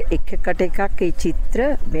මේ එකකට එකක් ඒ චිත්‍ර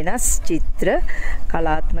වෙනස් චිත්‍ර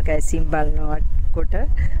කලාත්මක ඇසින් බලනකොට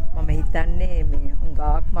මම හිතන්නේ මේ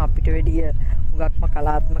හුඟක්ම අපිට වැඩිය හුඟක්ම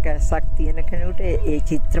කලාත්මක ඇසක් තියෙන කෙනෙකුට ඒ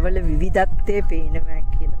චිත්‍රවල විවිධත්වය පේනවා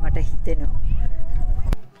කියලා මට හිතෙනවා.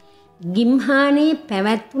 ගිම්හානේ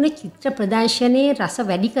පැවැත්වුණ චිත්‍ර ප්‍රදර්ශනයේ රස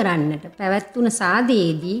වැඩි කරන්නට පැවැත්වුණ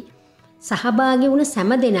සාදයේදී සහභාගී වුණ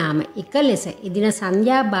සෑම දෙනාම එක ලෙස එදින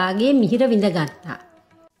සන්ධ්‍යා භාගයේ මිහිර විඳගත්තා.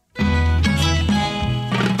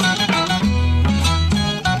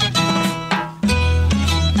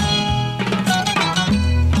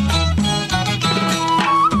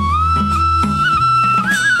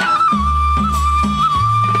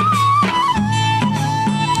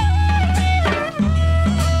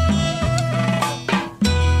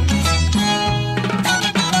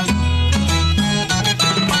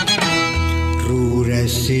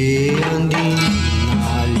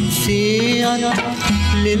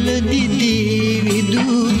 ලෙලදිදි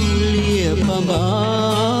විදුලිය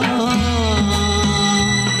පබා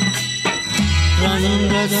රන්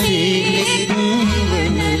රසේ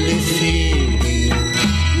එක්වන ලෙසේ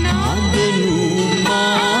නාදනු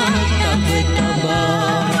මා තබ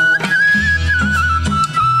තබා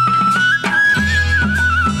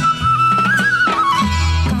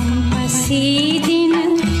කම්පසී දින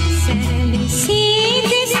සැලසී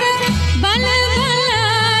දෙස බල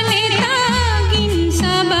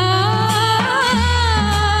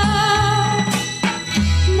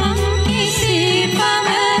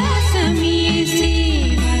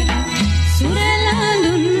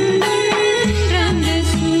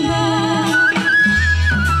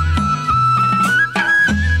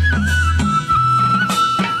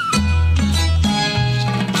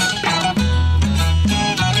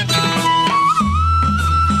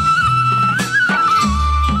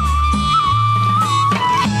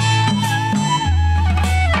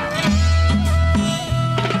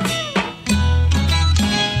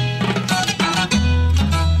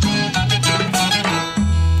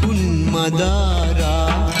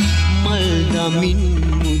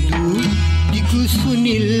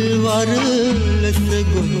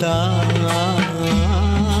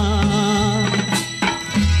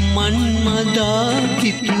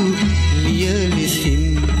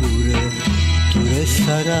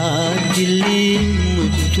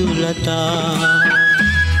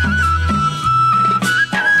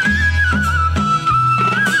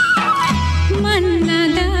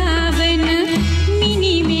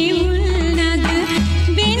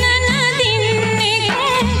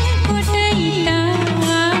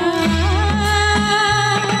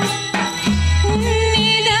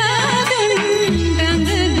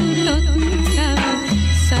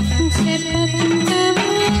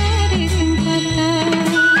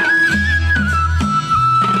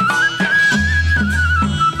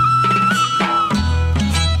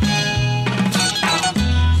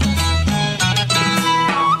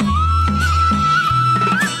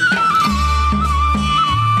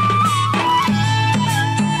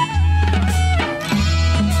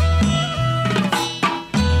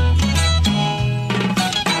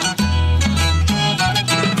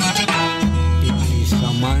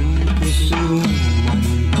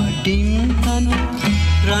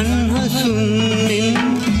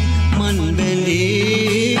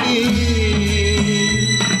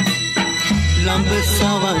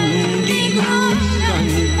සවන් දිනු රන්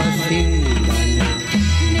පසින්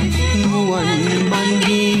නුවන්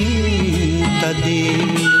මංගින් තදේ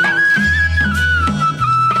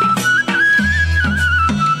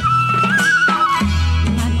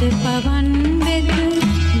මද පවන් වෙද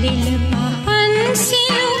ලිල පහන්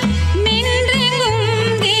සිලු මෙන් රැඟුම්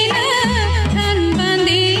ගෙන රන්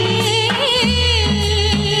බඳේ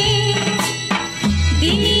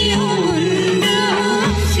දිනියොන්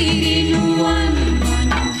සිරිනුවන්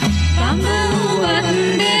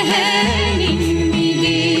පඹුවන්ද හැනින්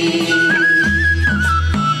මිදේ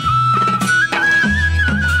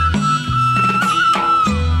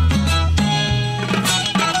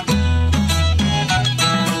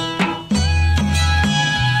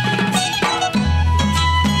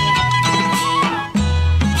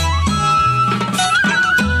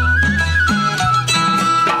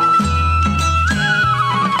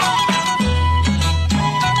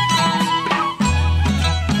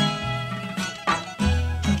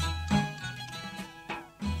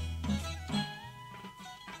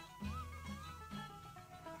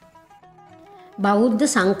බෞද්ධ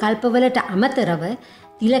සංකල්පවලට අමතරව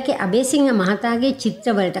තිලක අබේසිංහ මහතාගේ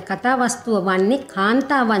චිත්‍රවලට කතා වස්තුව වන්නේ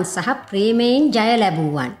කාන්තාවන් සහ ප්‍රේමයෙන් ජය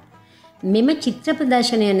ලැබුවන්. මෙම චිත්‍ර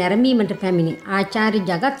ප්‍රදර්ශනය නැරඹීමට පැමිණි ආචාර්ය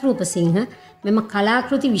ජගත් රූපසිංහ මෙම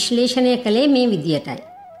කලාකෘති විශ්ලේෂණය කළේ මේ විදියටයි.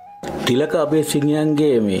 තිලක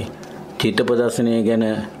අබේසිංහයන්ගේ මේ චිත්‍ර ප්‍රදර්ශනය ගැන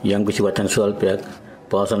යම්කිසි වචන ස්වල්පයක්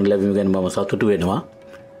පවසන ලැබීම ගැන මම සතුටු වෙනවා.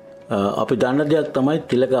 අපි දන්න දෙයක් තමයි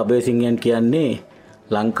තිලක අබේසිංහයන් කියන්නේ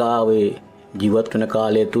ලංකාවේ ජීවත් වෙන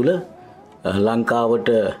කාලය තුල ලංකාවට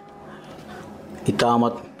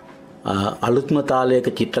ඉතාමත් අලුත්ම තාලයක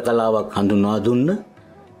චිත්‍ර කලාවක් හඳුන්වා දුන්න.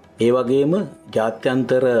 ඒ වගේම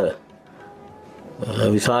ජාත්‍යන්තර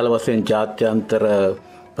විශාල වශයෙන් ජාත්‍යන්තර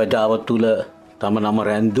ප්‍රජාව තුල තම නම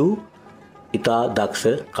රැඳූ ඉතා දක්ෂ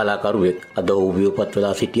කලාකරුවෙක්. අද ඔහු වියපත්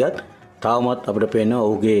වෙලා සිටියත් තාමත් අපිට පේන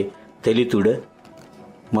ඔහුගේ තෙලිතුඩ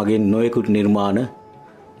මගින් නොයෙකුත් නිර්මාණ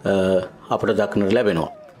අපිට දක්නට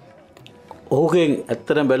ලැබෙනවා. ඔහුගේ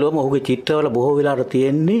ඇත්තටම බැලුවම ඔහුගේ චිත්‍රවල බොහෝ වෙලාවට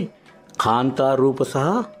තියෙන්නේ කාන්තා රූප සහ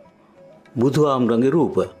බුදුහාමුදුරන්ගේ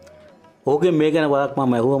රූප. ඔහුගේ මේ ගැන වරක්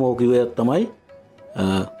මම අහුවම ඔහු කිව්වේ තමයි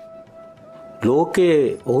ලෝකයේ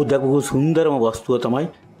ඔහු දැකපු සුන්දරම වස්තුව තමයි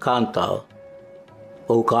කාන්තාව.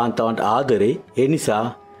 ඔහු කාන්තාවන්ට ආදරේ. ඒ නිසා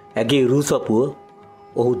ඇගේ රූසපුව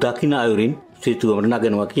ඔහු දකින අයුරින් සිතුවමට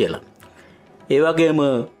නගනවා කියලා. ඒ වගේම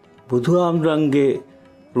බුදුහාමුදුරන්ගේ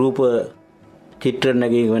රූප චිත්‍ර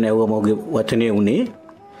නැගීම නැවම ඔහුගේ වචනය උනේ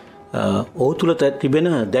ඔහු තුල තිබෙන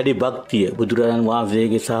දැඩි භක්තිය බුදුරජාණන්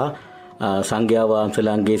වහන්සේගේ සහ සංඝයා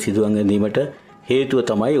වහන්සේලාගේ සිදුවම් ගැනීමට හේතුව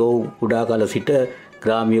තමයි ඔහු කුඩා කාල සිට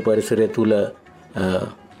ග්‍රාමීය පරිසරය තුල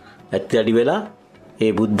ඇත්තඩි වෙලා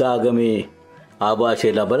ඒ බුද්ධ ආගමේ ආభాෂය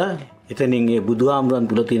ලැබලා එතනින් ඒ බුදුහාමුදුරන්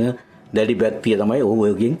තුල තියෙන දැඩි භක්තිය තමයි ඔහු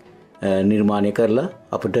ඔයකින් නිර්මාණය කරලා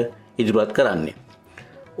අපිට ඉදිරිපත් කරන්නේ.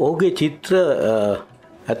 ඔහුගේ චිත්‍ර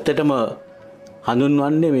ඇත්තටම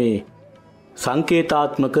හඳුන්වන්නේ මේ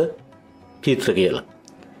සංකේතාත්මක චිත්‍ර කියලා.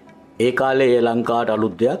 ඒ කාලේ ලංකාවට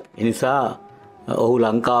අලුත් දෙයක්. ඒ නිසා ඔහු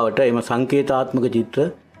ලංකාවට එම සංකේතාත්මක චිත්‍ර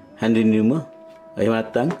හැඳින්වීම එහෙම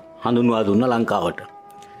නැත්නම් හඳුන්වා දුන්නා ලංකාවට.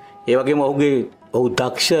 ඒ වගේම ඔහු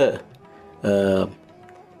දක්ෂ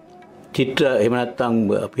චිත්‍ර එහෙම නැත්නම්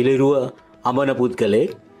පිළිරුව අමන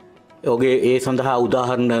පුද්ගලයෙක්. ඔහුගේ ඒ සඳහා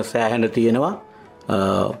උදාහරණ සෑහෙන තියෙනවා.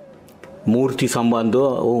 මූර්ති සම්බන්ධව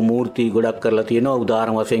ඔහු මූර්ති ගොඩක් කරලා තියෙනවා.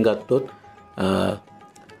 උදාහරණ වශයෙන් ගත්තොත්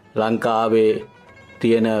ලංකාවේ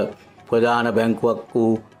තියෙන ප්‍රධාන බැංකුවක්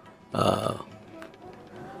වූ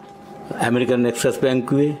ඇමරිකන් එක්ස්ප්‍රස්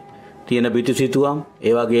බැංකුවේ තියෙන පිටිසිතුවම්,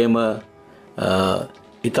 ඒ වගේම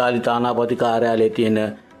ඉතාලි තානාපති කාර්යාලයේ තියෙන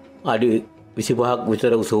අඩි 25ක්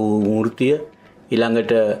විතර උස වූ මූර්තිය,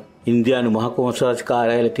 ඊළඟට ඉන්දියානු මහ කොමසාරිස්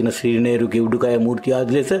කාර්යාලයේ තියෙන ශ්‍රී නේරුගේ උඩුකය මූර්තිය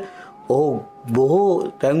ආදී ලෙස ඔහු බොහෝ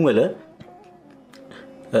තැන්වල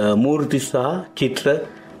මූර්ති සහ චිත්‍ර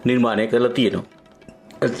නිර්මාණය කරලා තියෙනවා.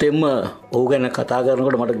 එතෙම ඔහු ගැන කතා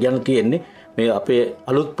කරනකොට මට කියන්න තියෙන්නේ මේ අපේ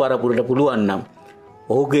අලුත් පරපුරට පුළුවන් නම්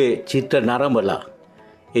ඔහුගේ චිත්‍ර නරඹලා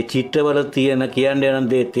ඒ චිත්‍රවල තියෙන කියන්න යන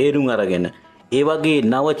දේ තේරුම් අරගෙන ඒ වගේ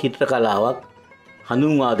නව චිත්‍ර කලාවක්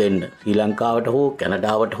හඳුන්වා දෙන්න ශ්‍රී ලංකාවට හෝ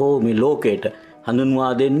කැනඩාවට හෝ මේ ලෝකයට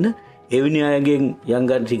හඳුන්වා දෙන්න එවැනි අයගෙන්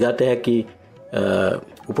යංගන් සිගත හැකි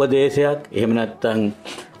උපදේශයක් එහෙම නැත්නම්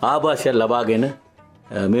ආభాෂයක් ලබාගෙන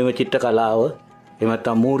මේව චිත්‍ර කලාව එහෙම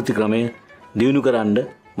නැත්නම් මූර්ති ක්‍රමය දියුණු කරන්න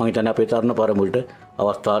මම හිතන්නේ අපේ තරුණ පරපුරට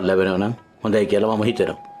අවස්ථාවක් ලැබෙනවා නම් හොඳයි කියලා මම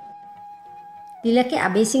හිතනවා. තිලක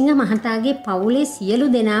අබේසිංහ මහතාගේ පවුලේ සියලු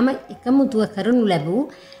දෙනාම එකමුතුව කරනු ලැබූ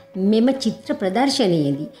මෙම චිත්‍ර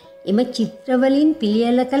ප්‍රදර්ශනයේදී එම චිත්‍රවලින්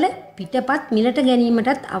පිළියෙල කළ පිටපත් මිලට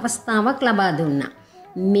ගැනීමටත් අවස්ථාවක් ලබා දුන්නා.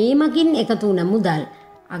 මේ මගින් එකතු වුණ මුදල්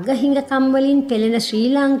අගහිඟකම් වලින් පෙළෙන ශ්‍රී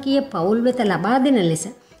ලාංකීය පවුල් වෙත ලබා දෙන ලෙස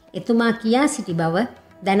එතුමා කියා සිටි බව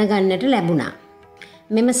දැනගන්නට ලැබුණා.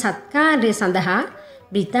 මෙම සත්කාරය සඳහා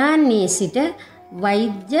බ්‍රිතාන්‍යයේ සිට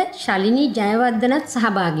වෛද්‍ය ශලිනී ජයවර්ධනත්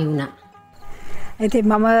සහභාගී වුණා. ඉතින්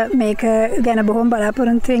මම මේක ගැන බොහොම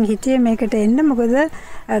බලාපොරොත්තුෙන් හිටියේ මේකට එන්න. මොකද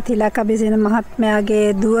තිලක අබේසිංහ මහත්මයාගේ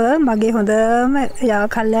දුව මගේ හොඳම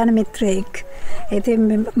කල්යාණ මිත්‍රයෙක්. ඉතින්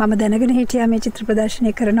මම දැනගෙන හිටියා මේ චිත්‍ර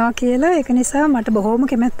ප්‍රදර්ශනය කරනවා කියලා. ඒක නිසා මට බොහොම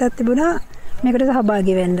කැමැත්තක් තිබුණා මේකට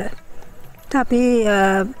සහභාගී වෙන්න. අපි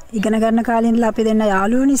ඉගෙන ගන්න කාලේ ඉඳලා අපි දෙන්න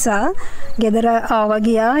යාළුවෝ නිසා ගෙදර ආවා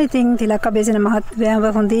ගියා. ඉතින් තිලක අබේසිංහ මහත්මයාව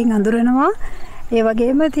හොඳින් අඳුරනවා. ඒ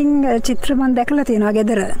වගේම ඉතින් චිත්‍ර මම දැකලා තියෙනවා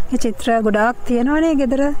ගෙදර. ඒ චිත්‍ර ගොඩාක් තියෙනවානේ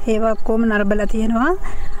ගෙදර. ඒවා කොහොම නරඹලා තියෙනවා.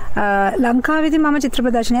 ලංකාවේදී මම චිත්‍ර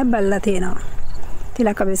ප්‍රදර්ශනයක් බලලා තියෙනවා.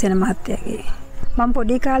 තිලක අබේසිංහ මහත්තයාගේ. මම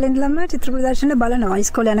පොඩි කාලේ ඉඳලම චිත්‍ර ප්‍රදර්ශන බලනවා.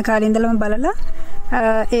 ඉස්කෝලේ යන කාලේ ඉඳලම බලලා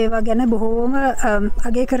ඒවා ගැන බොහෝම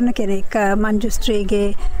අගය කරන කෙනෙක්. මංජුස්ත්‍රීගේ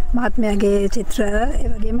මහත්මයාගේ චිත්‍ර ඒ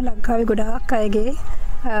වගේම ලංකාවේ ගොඩාක් අයගේ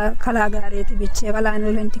කලාගාරයේ තිබිච්ච ඒවා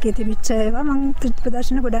ලයිනල් ටිකේ තිබිච්ච ඒවා මම චිත්‍ර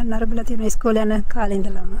ප්‍රදර්ශන ගොඩක් නරඹලා තියෙනවා ඉස්කෝලේ යන කාලේ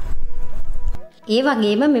ඉඳලම. ඒ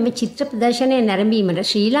වගේම මෙම චිත්‍ර ප්‍රදර්ශනය නැරඹීමට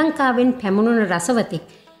ශ්‍රී ලංකාවෙන් පැමුණුන රසවතෙක්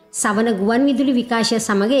සවන ගුවන් විදුලි විකාශය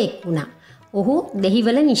සමග එක් වුණා. ඔහු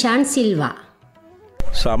දෙහිවල නිශාන් සිල්වා.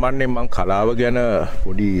 සාමාන්‍යයෙන් මම කලාව ගැන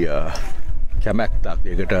පොඩි කැමැත්තක්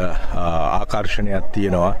ඒකට ආකර්ෂණයක්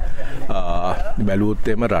තියෙනවා. බැලුවොත්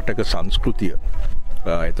එම රටක සංස්කෘතිය,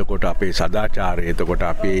 එතකොට අපේ සදාචාරය, එතකොට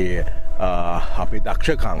අපේ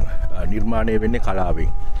දක්ෂකම් නිර්මාණය වෙන්නේ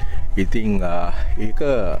කලාවෙන්. ඉතින් ඒක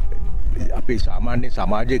අපේ සාමාන්‍ය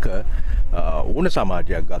සමාජයක ඕන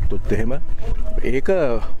සමාජයක් ගත්තොත් එහෙම ඒක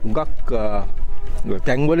හුඟක්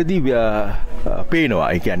තැන්වලදී පේනවා.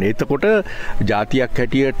 ඒ කියන්නේ එතකොට ජාතියක්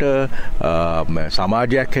හැටියට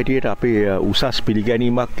සමාජයක් හැටියට අපේ උසස්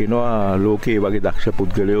පිළිගැනීමක් එනවා ලෝකයේ වගේ දක්ෂ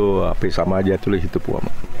පුද්ගලයෝ අපේ සමාජය ඇතුළේ හිටපුවම.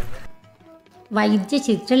 වෛද්‍ය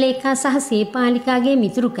චිත්‍රලේඛා සහ සේපාලිකාගේ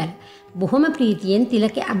මිතුරු කල බොහොම ප්‍රීතියෙන්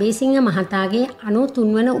තිලක අබේසිංහ මහතාගේ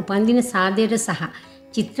 93 වන උපන්දින සාදයට සහ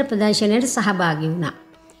චිත්‍ර ප්‍රදර්ශනයට සහභාගී වුණා.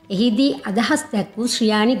 එහිදී අදහස් දැක්වූ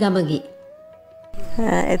ශ්‍රියානි ගමගේ.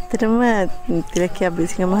 ඇත්තටම තිලක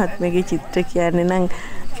අබේසිංහ මහත්මයාගේ චිත්‍ර කියන්නේ නම්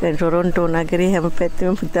ටොරොන්ටෝ නගරයේ හැම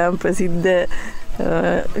පැත්තෙම පුතාම ප්‍රසිද්ධ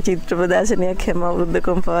චිත්‍ර ප්‍රදර්ශනයක් හැම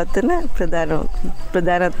අවුරුද්දකම පවත්වන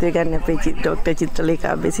ප්‍රධානත්වය ගන්න අපේ ඩොක්ටර් චිත්‍රලේඛ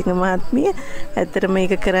අබේසිංහ මහත්මිය. ඇත්තටම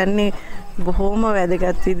මේක කරන්නේ බොහොම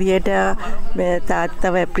වැදගත් විදියට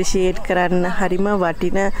තාත්තව ඇප්‍රීෂিয়েට් කරන්න හරිම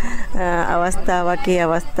වටින අවස්ථාවක්. ඒ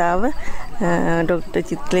අවස්ථාව ඩොක්ටර්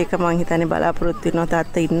චිත්‍රලේඛ මං හිතන්නේ බලාපොරොත්තු වෙනවා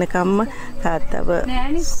තාත්තා ඉන්නකම්ම තාත්තව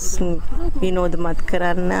විනෝදමත්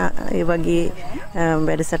කරන්න ඒ වගේ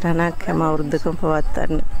වැඩසටහනක් හැම අවුරුද්දකම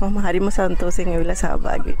පවත්වන්න. මම හරිම සන්තෝෂෙන් ඇවිල්ලා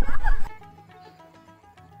සහභාගී වෙනවා.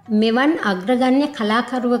 මෙවන් අග්‍රගණ්‍ය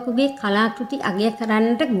කලාකරුවෙකුගේ කලාකෘති අගය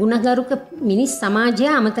කරන්නට ගුණගරුක මිනිස් සමාජය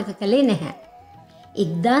අමතක කළේ නැහැ.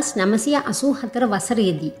 1984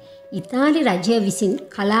 වසරේදී ඉතාලි රජය විසින්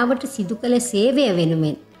කලාවට සිදු කළ සේවය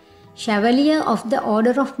වෙනුවෙන් Chevalier of the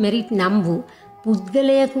Order of Merit නම් වූ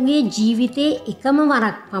පුද්ගලයෙකුගේ ජීවිතයේ එකම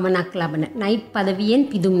වරක් පමණක් ලබන නයිට් පදවියෙන්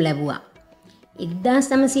පිදුම් ලැබුවා.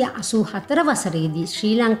 1984 වසරේදී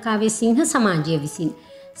ශ්‍රී ලංකාවේ සිංහ සමාජය විසින්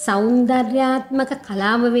සෞන්දර්යාත්මක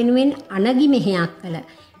කලාව වෙනුවෙන් අනගි මෙහෙයක් කළ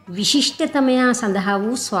විශිෂ්ටතමයා සඳහා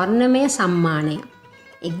වූ ස්වර්ණමය සම්මානය.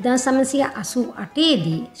 1988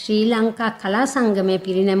 දී ශ්‍රී ලංකා කලා සංගමය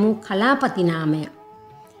පිරිනැමූ කලාපති නාමය.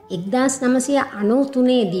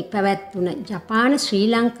 1993 දී පැවැත්වුණ ජපාන ශ්‍රී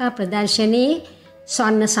ලංකා ප්‍රදර්ශනයේ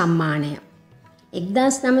ස්වර්ණ සම්මානය.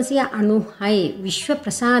 1996 විශ්ව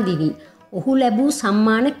ප්‍රසාදිනී ඔහු ලැබූ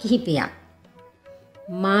සම්මාන කිහිපයක්.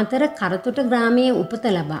 මාතර කරතොට ග්‍රාමයේ උපත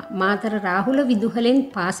ලබා මාතර රාහුල විදුහලෙන්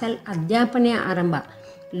පාසල් අධ්‍යාපනය ආරම්භ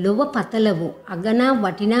ලොව පතල වූ අගනා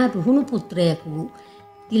වටිනා රුහුණු පුත්‍රයෙකු වූ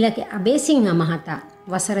තිලක අබේසිංහ මහතා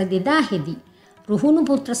වසර 2000 දී රුහුණු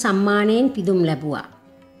පුත්‍ර සම්මානයෙන් පිදුම් ලැබුවා.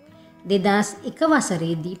 2001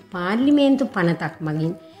 වසරේදී පාර්ලිමේන්තු පනතක්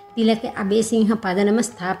මගින් තිලක අබේසිංහ පදනම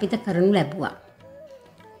ස්ථාපිත කරනු ලැබුවා.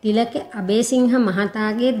 තිලක අබේසිංහ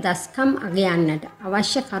මහතාගේ දස්කම් අගයන්නට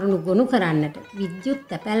අවශ්‍ය කරුණු ගොනු කරන්නට විද්‍යුත්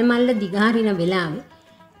තැපැල් මල්ල දිගහරින වෙලාවේ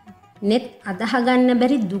net අදහ ගන්න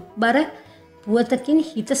බැරි දුක්බර පුවතකින්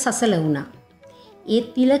හිත සසල වුණා. ඒ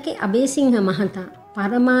තිලක අබේසිංහ මහතා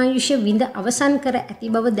පරමායුෂ විඳ අවසන් කර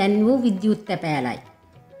ඇති බව දැන්වූ විද්‍යුත් තැපෑලයි.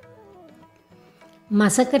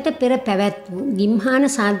 මසකට පෙර පැවැත් වූ ගිම්හාන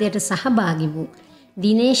සාදයට සහභාගී වූ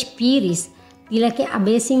දිනේෂ් පීරිස් තිලක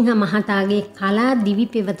අබේසිංහ මහතාගේ කලා දිවි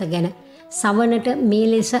පෙවත ගැන සවනට මේ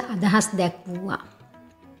ලෙස අදහස් දැක්වුවා.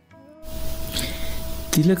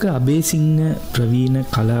 තිලක අබේසිංහ ප්‍රවීණ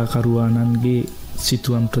කලාකරුවාණන්ගේ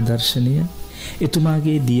සිතුවම් ප්‍රදර්ශනය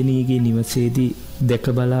එතුමාගේ දියණියගේ නිවසේදී දැක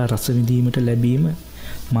බලා රස විඳීමට ලැබීම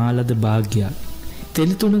මාලද භාග්‍යයක්.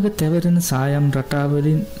 තෙලිතුණක තැවරෙන සායම්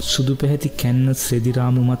රටාවලින් සුදු පැහැති කැන්වස්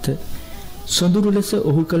රෙදිරාමු මත සොඳුරු ලෙස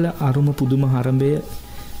ඔහු කළ අරුම පුදුම හරඹය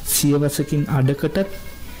සියවසකින් අඩකටත්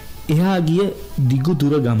එහා ගිය දිගු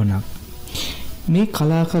දුර ගමනක්. මේ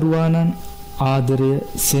කලාකරුවාණන් ආදරය,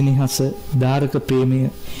 සෙනෙහස, දාරක ප්‍රේමය,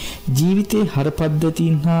 ජීවිතයේ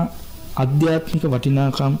හරපද්ධතීන් හා අධ්‍යාත්මික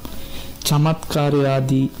වටිනාකම්, චමත්කාරය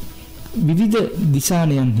ආදී විවිධ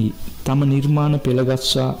දිශානයන්හි තම නිර්මාණ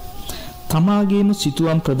පෙළගස්වා තමාගේම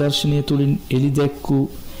සිතුවම් ප්‍රදර්ශනය තුළින් එළිදැක් වූ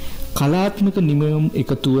කලාත්මක නිමවුම්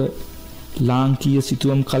එකතුව ලාංකීය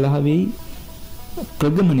සිතුවම් කලාවෙහි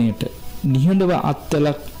ප්‍රගමණයට නිහඬව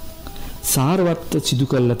අත්වලක් සාරවත්ව සිදු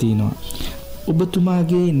කරලා තිනවා.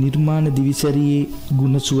 ඔබතුමාගේ නිර්මාණ දිවිසරියේ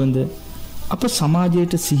ගුණ සුවඳ අප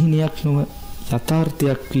සමාජයට සිහිනයක් නොව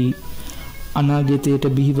යථාර්ථයක් වී අනාගතයට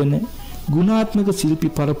බිහිවන ගුණාත්මක ශිල්පි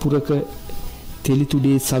පරපුරක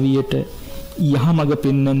තෙලිතුඩේ සවියට යහමඟ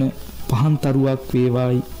පෙන්වන පහන්තරුවක්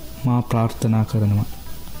වේවායි මා ප්‍රාර්ථනා කරනවා.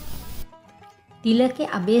 තිලක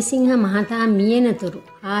අබේසිංහ මහතා මියනතුරු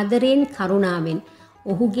ආදරයෙන් කරුණාවෙන්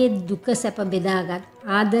ඔහුගේ දුක සැප බෙදාගත්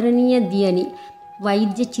ආදරණීය දියණි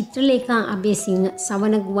වෛද්‍ය චිත්‍රලේඛා අබේසිංහ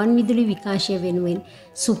සවන ගුවන් විදුලි විකාශය වෙනුවෙන්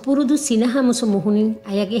සුපුරුදු සිනහමුසු මුහුණින්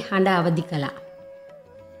අයගේ හඬ අවදි කළා.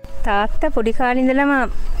 තාත්තා පොඩි කාලේ ඉඳලම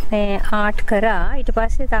ආර්ට් කරා. ඊට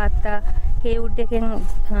පස්සේ තාත්තා හේවුඩ් එකෙන්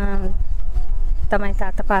තමයි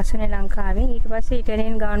තාත්තා පාස් වුණේ ලංකාවෙන්. ඊට පස්සේ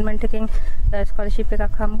ඉටලියන් ගවර්න්මන්ට් එකෙන් ස්කෝලර්ෂිප්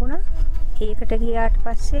එකක් හම්බුණා. ඒකට ගියාට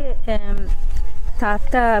පස්සේ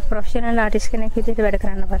තාත්තා ප්‍රොෆෙෂනල් ආටිස්ට් කෙනෙක් විදිහට වැඩ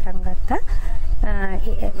කරන්න පටන් ගත්තා.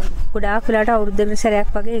 ගොඩාක් වෙලාවට අවුරුද්දකට සැරයක්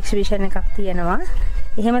වගේ එක්සිබිෂන් එකක් තියෙනවා.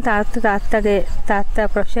 එහෙම තාත්තා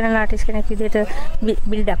ප්‍රොෆෙෂනල් ආටිස්ට් කෙනෙක් විදිහට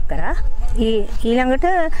බිල්ඩ් අප් කරා. ඊළඟට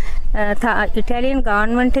ඉටලියන්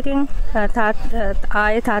ගවර්න්මන්ට් එකෙන්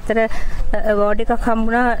ආයේ තාත්තට අවෝඩ් එකක්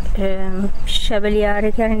හම්බුණා. ෂැවලියාර්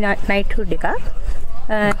කියන්නේ නයිට්හුඩ් එකක්.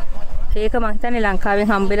 ඒක මම හිතන්නේ ලංකාවෙන්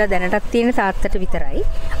හම්බෙලා දැනටත් තියෙන තාත්තට විතරයි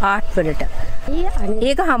ආර්ට් වලට.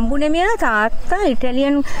 ඒක හම්බුනේ මෙයා තාත්තා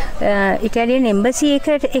ඉටලියන් එම්බසි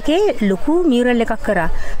එකේ ලොකු මියුරල් එකක් කරා.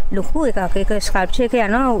 ලොකු එකක්. ඒක ස්කල්ප්චර් එක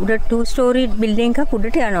යනවා උඩ 2 ස්ටෝරි බිල්ඩින් එකක්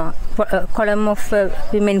උඩට යනවා. කොලම් ඔෆ්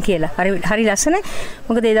විමෙන් කියලා. හරි ලස්සනයි.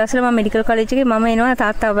 මොකද ඒ දවස්වල මම මෙඩිකල් කොලෙජ් එකේ මම එනවා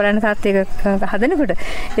තාත්තා බලන්න තාත්තා ඒක හදනකොට.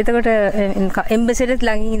 එතකොට එම්බසියට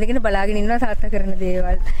ළඟින් ඉඳගෙන බලාගෙන ඉන්නවා තාත්තා කරන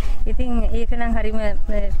දේවල්. ඉතින් ඒක නම් හරිම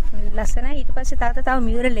ලස්සනයි. ඊට පස්සේ තාත්තා තව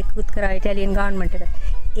මියුරල් එකකුත් කරා ඉටලියන් ගවර්න්මන්ට් එකට.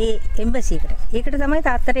 ඒ එම්බසි එකට. ඒකට තමයි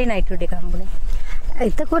තාත්තට ඒ නයිට්හුඩ් එක හම්බුනේ.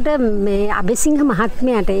 එතකොට මේ අබේසිංහ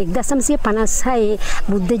මහත්මයාට 1956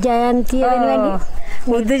 බුද්ධ ජයන්තිය වෙනුවෙන්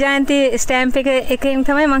බුද්ධ ජයන්ති ස්ටැම්ප් එකෙන්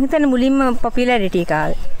තමයි මම හිතන්නේ මුලින්ම පොපියුලාරිටි එක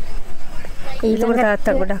ආවේ. ඊළඟට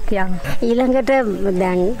තාත්තා ගොඩක් යන්. ඊළඟට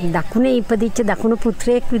දැන් දකුණේ ඉපදිච්ච දකුණු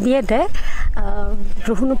පුත්‍රයෙක් විදියට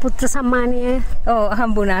රුහුණු පුත්‍ර සම්මානය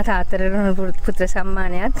හම්බුණා තාත්තට රුහුණු පුත්‍ර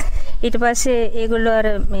සම්මානයත්. ඊට පස්සේ ඒගොල්ලෝ අර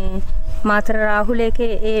මේ මාතර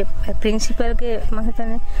රාහුලේකේ ඒ ප්‍රින්සිපල්ගේ මම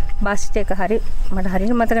හිතන්නේ බස් එක මට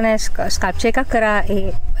හරියට මතක නැහැ ස්කල්ප්චර් එකක් කරා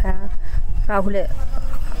ඒ රාහුල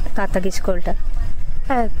තාත්තගේ ඉස්කෝලේට.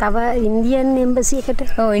 තව ඉන්දියන් එම්බසි එකට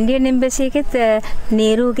ඉන්දියන් එම්බසි එකෙත්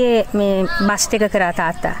නේරුගේ මේ බස් එක කරා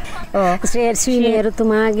තාත්තා. ශ්‍රී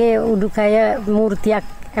නේරුතුමාගේ උඩුකය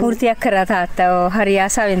මූර්තියක් කරා තාත්තා. හරි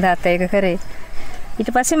ආසාවෙන් තාත්තා ඒක කරේ. ඊට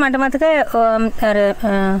පස්සේ මට මතකයි අර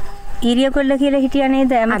ඊරියගොල්ල කියලා හිටියා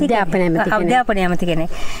නේද අධ්‍යාපන ඇමති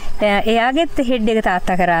කෙනෙක්. එයාගෙත් හෙඩ් එක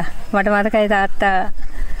තාත්තා කරා. මට මතකයි තාත්තා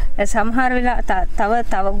සමහර වෙලා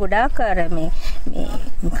තව ගොඩාක් අර මේ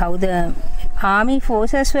කවුද ආමි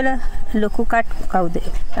ෆෝසස් වල ලොකු කවුද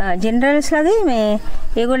ජෙනරල්ස් ලගේ මේ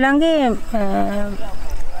ඒගොල්ලන්ගේ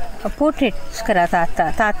පෝට්‍රේට්ස් කරා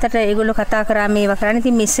තාත්තට ඒගොල්ලෝ කතා කරා මේවා කරන්නේ.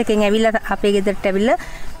 ඉතින් මිස් එකෙන් ඇවිල්ලා අපේ ගෙදරට ඇවිල්ලා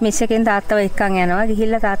මිස් එකෙන් තාත්තව එක්කන් යනවා.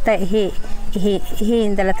 ගිහිල්ලා තාත්තා එහෙ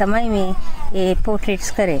ඉඳලා තමයි මේ ඒ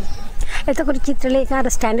පෝට්‍රේට්ස් කරේ. එතකොට චිත්‍රලේඛා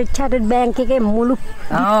ස්ටෑන්ඩඩ් චාර්ටර්ඩ් බැංක් එකේ මුළු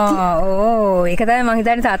ඒක තමයි මම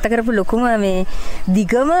හිතන්නේ තාත්තා කරපු ලොකුම මේ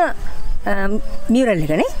දිගම මියුරල්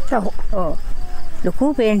එක නේ. ඔව්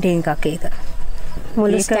ලොකු පේන්ටින් එකක් ඒක.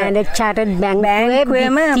 මුළු ස්ටෑන්ඩඩ් චාර්ටර්ඩ්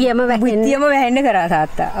බැංකුවේම බිත්තියම වැහෙන්න කරා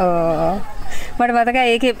තාත්තා. මට මතකයි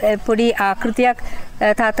ඒකේ පොඩි ආකෘතියක්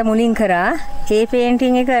තාත්තා මුලින් කරා. ඒ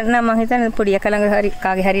පේන්ටින් එක නම් මම හිතන්නේ පොඩි එක ළඟ හරි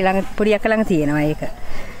කාගේ හරි ළඟ පොඩි එක ළඟ තියෙනවා ඒක.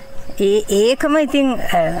 ඒකම ඉතින්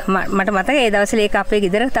මට මතකයි ඒ දවස්වල ඒක අපේ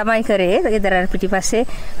ගෙදර තමයි කරේ. ගෙදර පිටිපස්සේ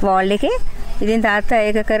වෝල් එකේ. ඉතින් තාත්තා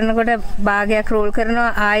ඒක කරනකොට භාගයක් රෝල් කරනවා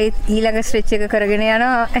ආයෙත් ඊළඟ ස්ට්‍රෙච් එක කරගෙන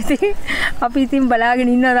යනවා. ඉතින් අපි ඉතින් බලාගෙන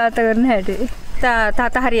ඉන්නවා තාත්තා කරන හැටි.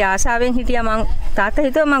 තාත්තා හරි ආසාවෙන් හිටියා. මං තාත්තා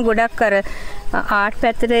හිතුවා මං ගොඩක් අර ආර්ට්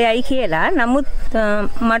පැත්තට යයි කියලා. නමුත්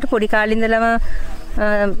මට පොඩි කාලේ ඉඳලම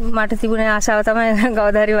මට තිබුණේ ආසාව තමයි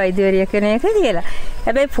කවදා හරි වෛද්‍යවරියක් වෙන එක කියලා.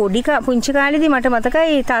 හැබැයි පුංචි කාලේදී මට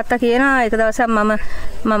මතකයි තාත්තා කියනවා එක දවසක්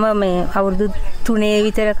මම මේ අවුරුදු 3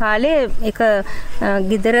 විතර කාලේ එක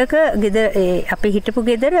ගෙදර අපි හිටපු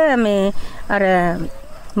ගෙදර මේ අර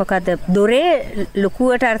මොකද දොරේ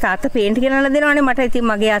ලොකුවට අර තාත්තා පේන්ට් ගෙනල්ලා දෙනවනේ මට. ඉතින්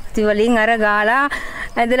මගේ අත්ති වලින් අර ගාලා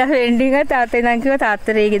ඇදලා පේන්ටිං එක තාත්තා ඉඳන් කිව්වා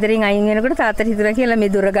තාත්තට ඒ ගෙදරින් අයින් වෙනකොට තාත්තට හිතුණා කියලා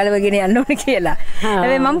මේ දොර ගලවගෙන යන්න ඕනේ කියලා.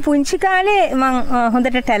 හැබැයි මම පුංචි කාලේ මම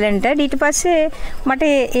හොඳට ටැලන්ටඩ්. ඊට පස්සේ මට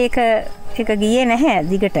ඒක ගියේ නැහැ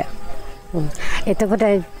දිගට. එතකොට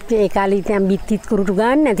ඒ කාලේ ඉතින් බිත්තිත් කුරුටු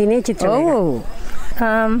ගන්න නැතිනේ චිත්‍රලේඛ. ඔව්.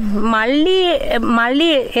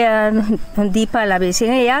 මල්ලි දීපා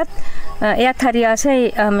අබේසිංහ එයාත් හරි ආසයි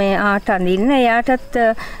මේ ආට අඳින්න. එයාත්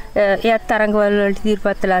තරඟවල වලට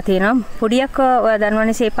ඉදිරිපත් වෙලා තියෙනවා. පොඩියක් ඔයා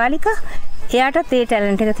දන්නවනේ සේපාලිකා. එයාටත් ඒ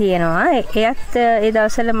ටැලන්ට් එක තියෙනවා. එයාත් ඒ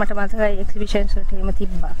දවස්වල මට මතකයි එක්සිබිෂන්ස් වලට එහෙම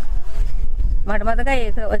තිබ්බා. මට මතකයි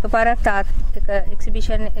එකපාරක් එක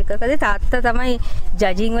එක්සිබිෂන් එකකදී තාත්තා තමයි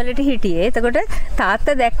ජජින් වලට හිටියේ. එතකොට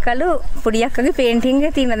තාත්තා දැක්කලු පොඩි අක්කගේ පේන්ටිං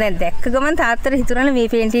එක තියෙන. දැන් දැක්ක ගමන් තාත්තට හිතුණා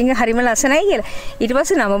මේ පේන්ටිං එක හරිම ලස්සනයි කියලා. ඊට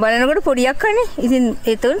පස්සේ නම බලනකොට පොඩි අක්කනේ. ඉතින්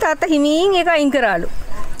එතකොට තාත්තා හිමින් ඒක අයින් කරාලු.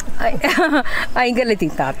 අයින් කරලා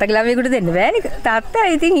ඉතින් තාත්තගේ ළමයෙකුට දෙන්න බෑනේ. තාත්තා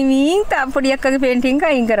ඉතින් හිමින් පොඩි අක්කගේ පේන්ටිං එක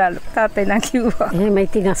අයින් කරාලු. තාත්තා ඉතින් කිව්වා. එහෙම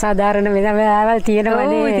ඉතින් අසාධාරණ වෙලාවල්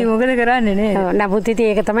තියෙනවනේ. ඔව් ඉතින් මොකද කරන්නේ නේ. නමුත්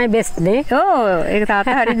ඉතින් ඒක තමයි බෙස්ට් නේ. ඔව් ඒක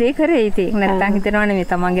තාත්තා හරි දේ කරේ ඉතින්. නැත්තම් හිතනවනේ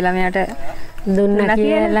මේ තමන්ගේ ළමයාට දුන්නා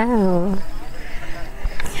කියලා.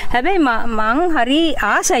 හැබැයි මං හරි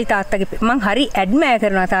ආසයි තාත්තගේ මං හරි ඇඩ්මයර්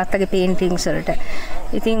කරනවා තාත්තගේ පේන්ටිංග්ස් වලට.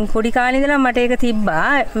 ඉතින් පොඩි කාලේ ඉඳලා මට ඒක තිබ්බා.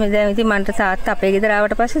 දැන් ඉතින් මන්ට තාත්තා අපේ ගෙදර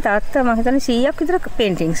ආවට පස්සේ තාත්තා මම හිතන්නේ 100ක් විතර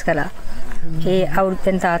පේන්ටිංග්ස් කළා. ඒ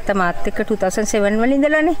අවුරුද්දෙන් තාත්තා මාත් එක්ක 2007 වල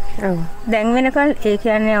ඉඳලානේ. ඔව්. දැන් වෙනකල් ඒ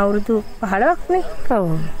කියන්නේ අවුරුදු 15ක් නේ. ඔව්.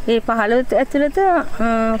 ඒ 15 ඇතුළත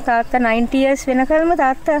තාත්තා 90 years වෙනකල්ම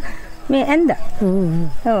තාත්තා මේ ඇඳා.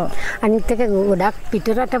 ඔව්. අනිත් එක ගොඩක්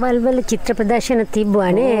පිටරටවල් වල චිත්‍ර ප්‍රදර්ශන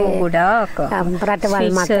තිබ්බානේ. ගොඩාක්. රටවල්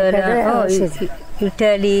මතකද?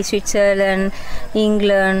 ඉටලි, Switzerland,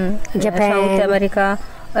 England, south America,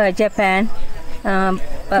 Japan,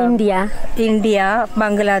 India,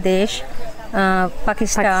 Bangladesh,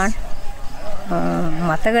 Pakistan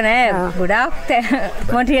මතක නෑ ගොඩාක්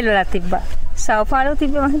මොන්ට්‍රියල් වල තිබ්බා. සව් පාලෝ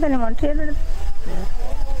තිබ්බා මම හිතන්නේ මොන්ට්‍රියල් වල.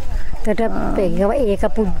 ඒක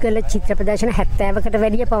පුද්ගල චිත්‍ර ප්‍රදර්ශන 70කට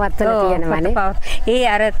වැඩිය පවත්වලා තියෙනවානේ. ඒ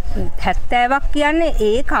අර 70ක් කියන්නේ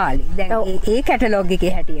ඒ කාලේ. දැන් ඒ කැටලොග්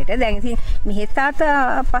එකේ හැටියට. දැන් ඉතින් මෙහෙත්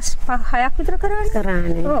තාත්තා 5-6ක් විතර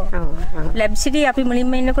කරානේ. ඔව්. ලැබ් සිටි අපි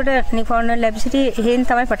මුලින්ම ඉන්නකොට නිකෝන් ලැබ් සිටි එහෙන්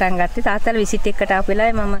තමයි පටන් ගත්තේ. තාත්තලා විසිට් එකකට ආපු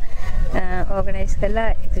වෙලාවේ මම ඕගනයිස් කරලා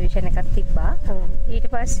එක්සිබිෂන් එකක් තිබ්බා. ඊට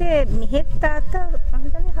පස්සේ මෙහෙත් තාත්තා මම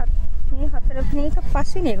හිතන්නේ මේ 4 වෙනි එක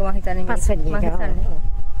 5 වෙනි එක මම හිතන්නේ. 5 වෙනි එක.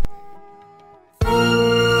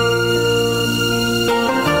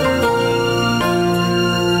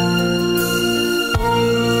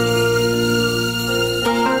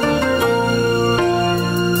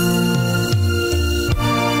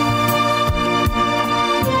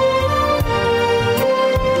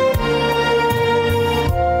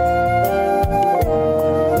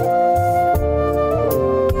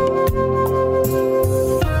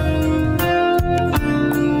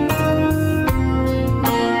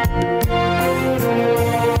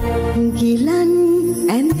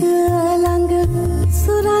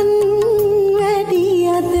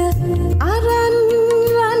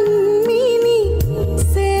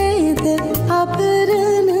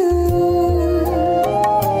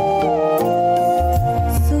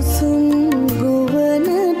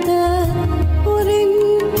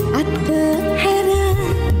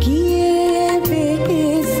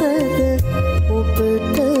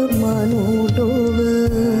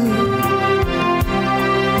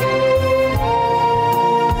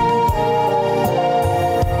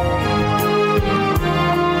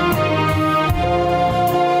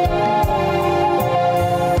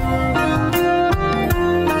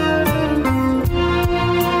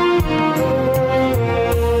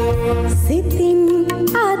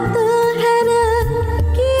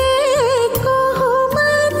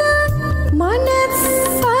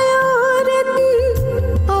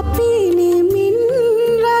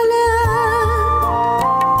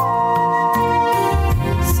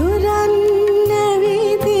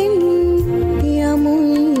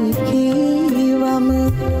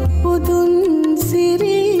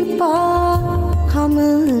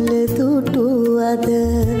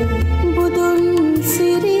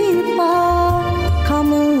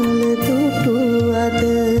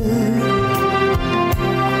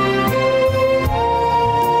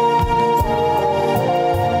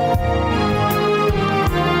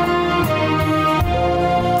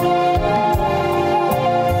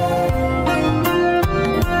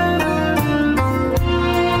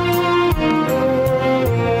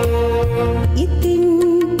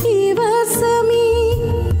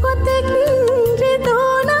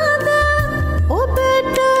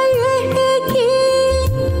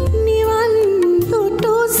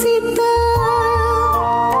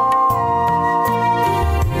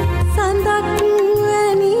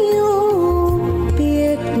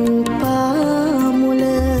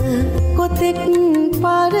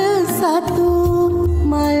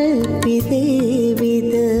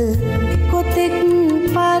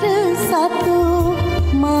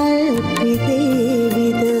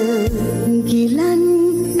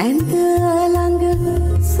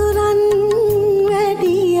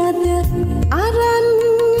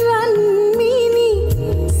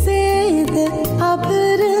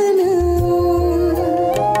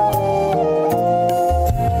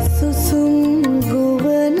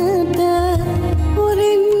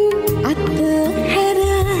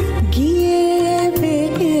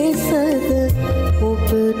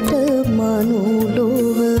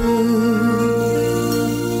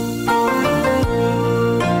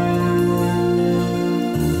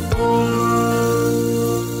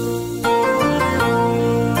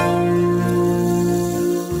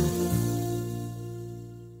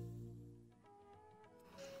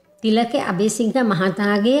 තිලක අබේසිංහ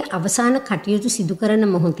මහතාගේ අවසාන කටයුතු සිදු කරන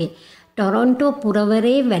මොහොතේ ටොරොන්ටෝ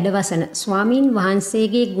පුරවරේ වැඩවසන ස්වාමීන්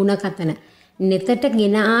වහන්සේගේ ගුණකතන නෙතට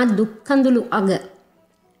ගෙන ආ දුක් කඳුළු අග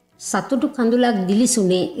සතුටු කඳුලක්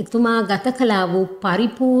දිලිසුනේ එතුමා ගත කළා වූ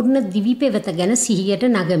පරිපූර්ණ දිවි පෙවත ගැන සිහියට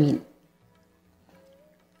නගමින්.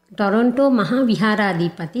 ටොරොන්ටෝ මහා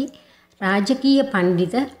විහාරාධිපති රාජකීය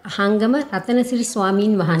පණ්ඩිත අහංගම රතනසිරි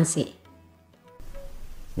ස්වාමීන් වහන්සේ.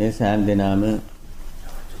 මේ සෑම දෙනාම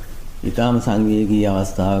ඊටාම සංවේගී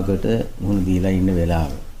අවස්ථාවකට මුහුණ දීලා ඉන්න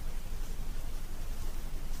වෙලාව.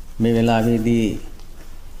 මේ වෙලාවේදී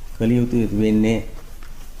කළ යුතු වෙන්නේ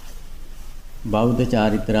බෞද්ධ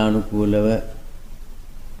චාරිත්‍රානුකූලව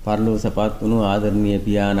පරලෝසපත් වුණු ආදරණීය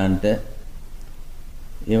පියාණන්ට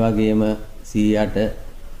ඒ වගේම සීයාට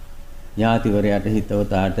ඥාතිවරයාට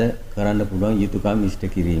හිතවතාට කරන්න පුළුවන් යුතුයකම් ඉෂ්ට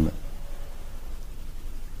කිරීම.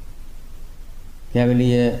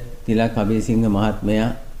 කැවලිය තිලක අබේසිංහ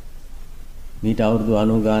මහත්මයා මීට අවුරුදු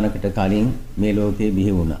 90 ගානකට කලින් මේ ලෝකේ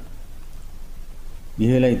බිහි වුණා.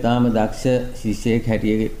 බිහි වෙලා ඊටාම දක්ෂ ශිෂ්‍යයෙක්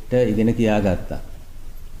හැටියට ඉගෙන කියාගත්තා.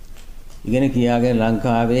 ඉගෙන කියාගෙන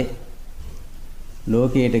ලංකාවේ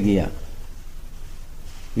ලෝකයට ගියා.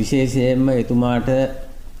 විශේෂයෙන්ම එතුමාට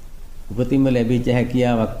උපතින්ම ලැබිච්ච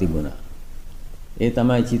හැකියාවක් තිබුණා. ඒ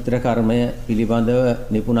තමයි චිත්‍ර කර්මය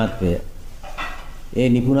පිළිබඳව නිපුණත්වය. ඒ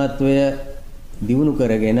නිපුණත්වය දියුණු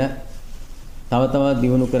කරගෙන තව තවත්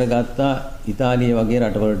දියුණු කරගත්තා ඉතාලිය වගේ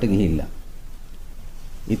රටවලට ගිහිල්ලා.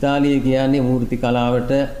 ඉතාලිය කියන්නේ මූර්ති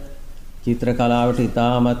කලාවට චිත්‍ර කලාවට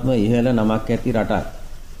ඉතාමත්ම ඉහළ නමක් ඇති රටක්.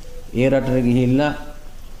 ඒ රටට ගිහිල්ලා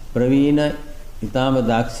ප්‍රවීණ ඉතාම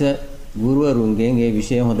දක්ෂ ගුරුවරුන්ගෙන් ඒ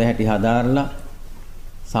විෂය හොඳ හැටි හදාarලා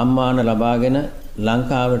සම්මාන ලබාගෙන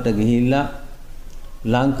ලංකාවට ගිහිල්ලා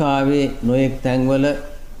ලංකාවේ නොයෙක් තැන්වල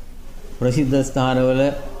ප්‍රසිද්ධ ස්ථානවල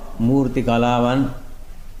මූර්ති කලාවන්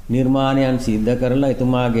නිර්මාණයන් සිද්ධ කරලා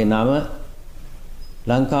එතුමාගේ නම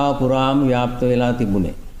ලංකාව පුරාම ව්‍යාප්ත වෙලා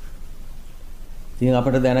තිබුණේ. ඉතින්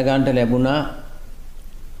අපට දැනගන්න ලැබුණා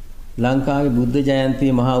ලංකාවේ බුද්ධ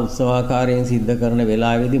ජයන්ති මහා උත්සවාකාරයෙන් සිද්ධ කරන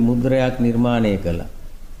වෙලාවේදී මුද්‍රයක් නිර්මාණය කළා.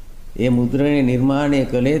 ඒ මුද්‍රණය නිර්මාණය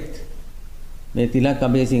කළෙත් මේ තිලක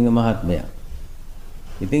අබේසිංහ මහත්මයා.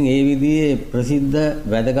 ඉතින් ඒ විදිහේ ප්‍රසිද්ධ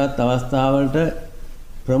වැදගත් අවස්ථාවලට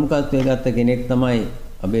ප්‍රමුඛත්වයේ ගත්ත කෙනෙක් තමයි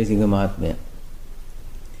අබේසිංහ මහත්මයා.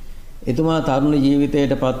 එතුමා තරුණ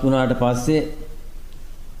ජීවිතයට පත් වුණාට පස්සේ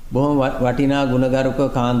බොහොම වටිනා ගුණගරුක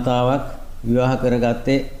කාන්තාවක් විවාහ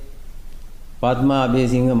කරගත්තේ පద్මා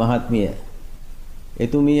අබේසිංහ මහත්මිය.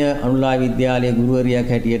 එතුමිය අනුලා විද්‍යාලයේ ගුරුවරියක්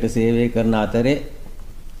හැටියට සේවය කරන අතරේ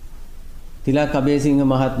තිලක අබේසිංහ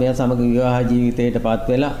මහත්මයා සමග විවාහ ජීවිතයට පත්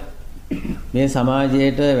වෙලා මේ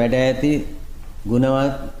සමාජයට වැඩ ඇති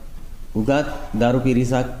ගුණවත් උගත් දරු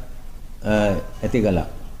පිරිසක් ඇති කළා.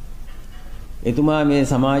 එතුමා මේ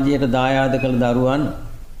සමාජයට දායාද කළ දරුවන්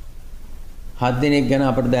 7 දෙනෙක් ගැන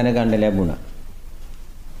අපට දැනගන්න ලැබුණා.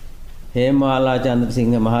 හේමාලා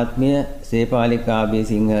චන්ද්‍රසිංහ මහත්මිය, සේපාලිකා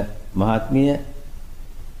අබේසිංහ මහත්මිය,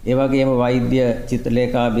 ඒ වගේම වෛද්‍ය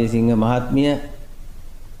චිත්‍රලේඛා අබේසිංහ මහත්මිය,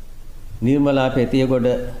 නිර්මලා පෙතියගොඩ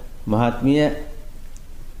මහත්මිය,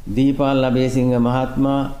 දීපාල් අබේසිංහ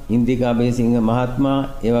මහත්මයා, ඉන්දිකා අබේසිංහ මහත්මයා,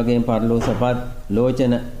 ඒ වගේම පරලෝසපත්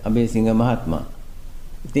ලෝචන අබේසිංහ මහත්මයා.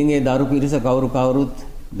 ඉතින් ඒ දරු පිරිස කවුරුත්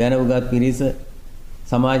දැනුගත් පිරිස,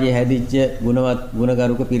 සමාජයේ හැදිච්ච ගුණවත්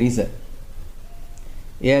ගුණගරුක පිරිස.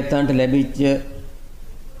 ඒ ඇත්තන්ට ලැබිච්ච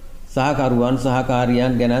සහකරුවන්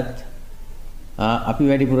සහකාරියන් ගැනත් අපි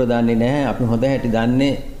වැඩිපුර දන්නේ නැහැ. අපි හොඳ හැටි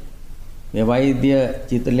දන්නේ මේ වෛද්‍ය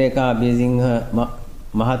චිත්‍රලේඛා අබේසිංහ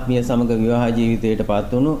මහත්මිය සමග විවාහ ජීවිතයට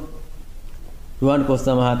පත් වුණු රුවන් කොස්ස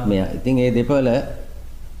මහත්මයා. ඉතින් ඒ දෙපළ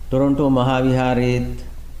ටොරොන්ටෝ මහා විහාරයේ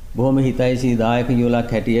බොහොම හිතයිසී දායක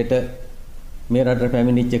යුවලක් හැටියට මේ රටට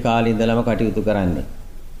පැමිණිච්ච කාලේ ඉඳලම කටයුතු කරන්නේ.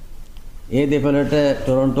 ඒ දෙපළට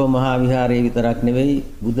ටොරොන්ටෝ මහා විහාරයේ විතරක් නෙවෙයි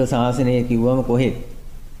බුද්ධ ශාසනය කිව්වම කොහෙත්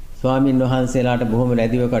ස්වාමින් වහන්සේලාට බොහොම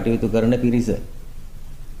ලැබිව කටයුතු කරන පිරිස.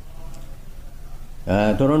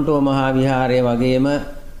 ටොරොන්ටෝ මහා විහාරය වගේම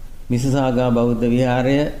මිසසාගා බෞද්ධ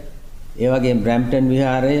විහාරය, ඒ වගේම බ්‍රැම්ප්ටන්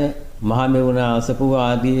විහාරය, මහමෙවුනා අසපුව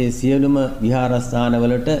ආදී සියලුම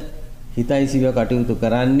විහාරස්ථානවලට හිතයිසිව කටයුතු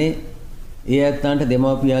කරන්නේ ඒ ඇත්තන්ට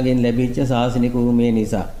දෙමව්පියන්ගෙන් ලැබිච්ච ශාසනික උරුමය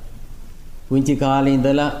නිසා. පුංචි කාලේ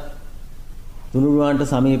ඉඳලා තුනුරුවන්ට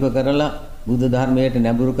සමීප කරලා බුද්ධ ධර්මයට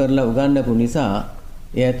නැඹුරු කරලා උගන්වපු නිසා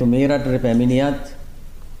ඒ ඇතු මේ රටට පැමිණියත්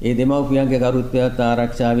ඒ දෙමව්පියන්ගේ ගරුත්වයත්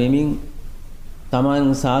ආරක්ෂා වෙමින්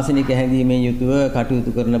තමන් ශාසනික හැඟීමෙන් යුතුව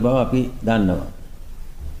කටයුතු කරන බව අපි දන්නවා.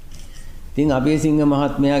 ඉතින් අබේසිංහ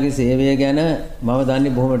මහත්මයාගේ සේවය ගැන මම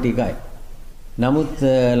දන්නේ බොහොම ටිකයි. නමුත්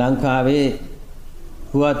ලංකාවේ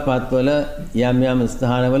පුවත්පත්වල යම් යම්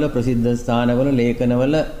ස්ථානවල ප්‍රසිද්ධ ස්ථානවල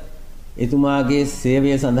ලේඛනවල එතුමාගේ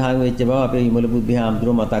සේවය සඳහන් වෙච්ච බව අපේ විමල බුද්ධ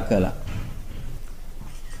හාමුදුරුවෝ මතක් කළා.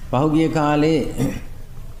 පහුගිය කාලේ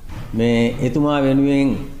මේ එතුමා වෙනුවෙන්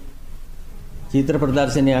චිත්‍ර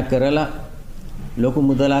ප්‍රදර්ශනයක් කරලා ලොකු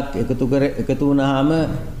මුදලක් එකතු වුණාම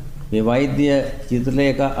මේ වෛද්‍ය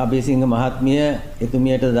චිත්‍රලේඛ අබේසිංහ මහත්මිය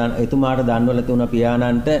එතුමාට දන්වලා තුන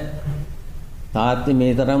පියාණන්ට තාත්තේ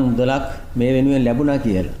මේ තරම් මුදලක් මේ වෙනුවෙන් ලැබුණා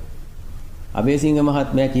කියලා. අබේසිංහ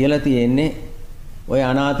මහත්මයා කියලා තියෙන්නේ ඔය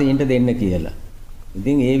අනාථයින්ට දෙන්න කියලා.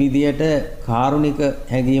 ඉතින් ඒ විදියට කාරුණික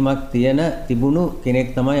හැඟීමක් තිබුණු කෙනෙක්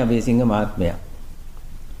තමයි අබේසිංහ මහත්මයා.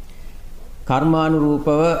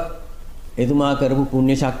 කර්මානුරූපව එතුමා කරපු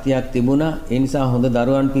පුණ්‍ය ශක්තියක් තිබුණා. ඒ නිසා හොඳ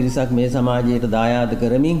දරුවන් පිරිසක් මේ සමාජයට දායාද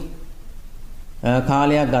කරමින්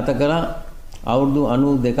කාලයක් ගත කළා. අවුරුදු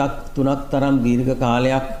 92ක් 3ක් තරම් දීර්ඝ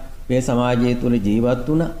කාලයක් මේ සමාජය තුළ ජීවත්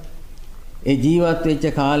වුණා. ඒ ජීවත් වෙච්ච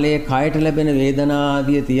කාලයේ කයට ලැබෙන වේදනා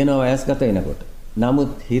ආදිය තියෙන වයස්ගත වෙනකොට.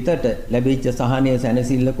 නමුත් හිතට ලැබිච්ච සහනය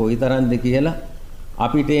සැනසෙල්ල කොයිතරම්ද කියලා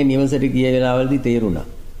අපිට මේ නිවසට ගිය වෙලාවලදී තේරුණා.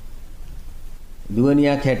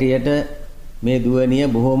 දුවනියක් හැටියට මේ දුවනිය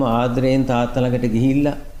බොහොම ආදරයෙන් තාත්තා ළඟට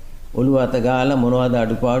ගිහිල්ලා ඔළුව අත ගාලා මොනවද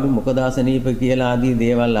අඩුපාඩු මොකද අසනීප කියලා ආදී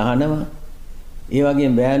දේවල් අහනවා. ඒ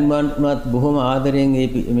වගේම බෑන්මන්වත් බොහොම ආදරයෙන්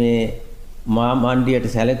මේ මණ්ඩියට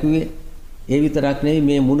සැලකුවේ. ඒ විතරක් නෙවෙයි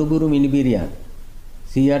මේ මුණුබුරු මිනිබිරියන්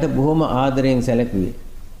 100ට බොහොම ආදරයෙන් සැලකුවේ.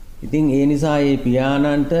 ඉතින් ඒ නිසා මේ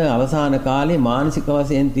පියාණන්ට අවසාන කාලේ මානසික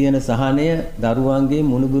වශයෙන් තියෙන සහනය දරුවන්ගේ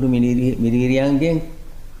මුණුබුරු මිනිබිරියන්ගෙන්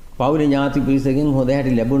පවුලේ ඥාති පිරිසකින් හොඳ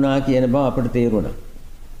හැටි ලැබුණා කියන බව අපට තේරුණා.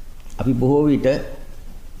 අපි බොහෝ විට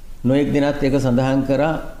නොඑක් දිනත් එක සඳහන්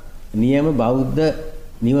කරා නියම බෞද්ධ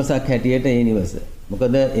නිවසක් හැටියට ඒ නිවස.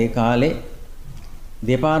 මොකද ඒ කාලේ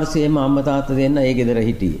දෙපාර්ශ්වයේම අම්මා තාත්තා දෙන්න ඒ ගෙදර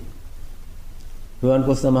හිටියේ.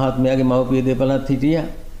 රුවන්කොස්ස මහත්මයාගේ මව්පිය දෙපළත් හිටියා.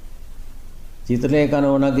 චිත්‍රලේඛ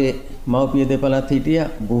නෝනාගේ මව්පිය දෙපළත්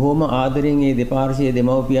හිටියා. බොහොම ආදරෙන් මේ දෙපාර්ශ්වයේ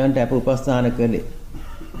දෙමව්පියන්ට අප උපස්ථාන කළේ.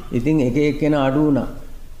 ඉතින් එක එක්කෙනා අඩු වුණා.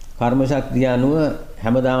 කර්ම ශක්තිය අනුව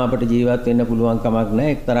හැමදාම අපට ජීවත් වෙන්න පුළුවන් කමක්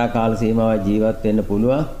නැහැ. එක්තරා කාල සීමාවක් ජීවත් වෙන්න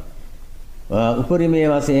පුළුවන්. උපරිමයේ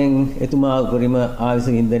වශයෙන් එතුමා උපරිම ආයුෂ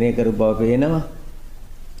වින්දනය කරපු බව පේනවා.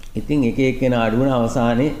 ඉතින් එක එක්කෙනා අඩු වුණ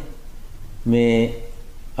අවසානයේ මේ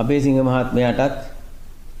අබේසිංහ මහත්මයාටත්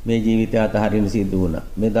මේ ජීවිතය අතහරින්න සිද්ධ වුණා.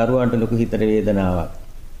 මේ දරුවන්ට ලොකු හිතට වේදනාවක්.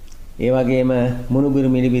 ඒ වගේම මුණුබුරු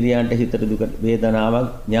මිනිබිරියන්ට හිතට දුක වේදනාවක්,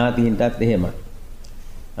 ඥාතීන්ටත් එහෙමයි.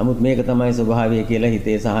 නමුත් මේක තමයි ස්වභාවය කියලා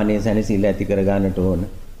හිතේ සහනය සැනසෙල්ල ඇති කර ගන්නට ඕන.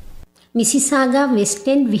 මිසිසාගා වෙස්ට්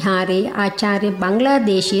එන්ඩ් විහාරයේ ආචාර්ය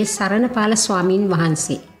බංග්ලාදේශීය සරණපාල ස්වාමීන්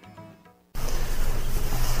වහන්සේ.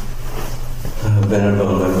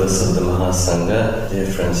 Venerable members of the Mahasangha, dear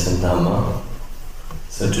friends in Dhamma.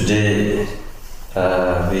 So today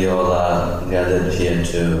we all are gathered here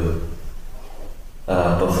to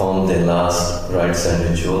perform the last rites and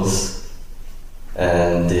rituals.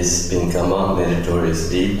 And this Pinkama meritorious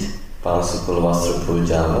deed, Pansukul Vastra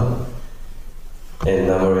Pujava, in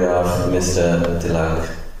memory of Mr. Tilake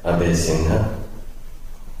Abeysinghe,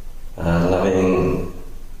 loving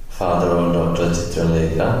father of Dr.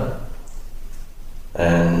 Chitralekha,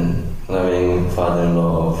 and loving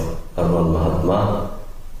father-in-law of Arun Mahatma,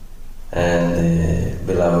 and the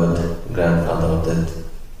beloved grandfather of the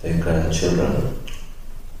grandchildren,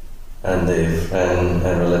 and the friend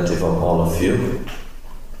and relative of all of you.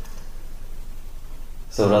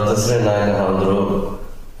 So Ratasri Nayaka Handru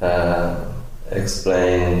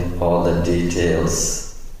explained all the details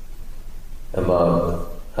about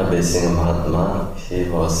Abeysinghe Mahatma. He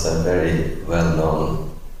was a very well-known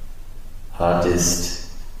artist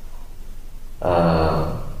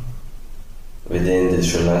within the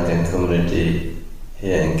Sri Lankan community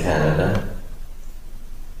here in Canada.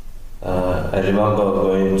 I remember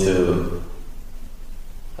going to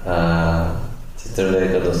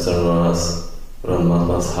Chitralekha Dostarana's Arun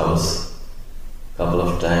Mahatma's house. A couple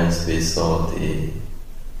of times we saw the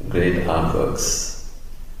great artworks,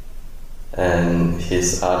 and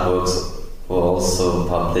his artworks were also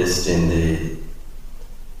published in the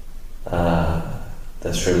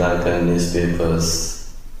Sri Lankan newspapers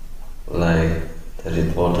like the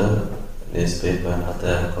Reporter newspaper and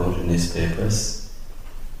other community newspapers.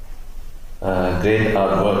 Great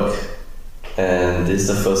artwork, and this is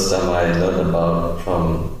the first time I learned about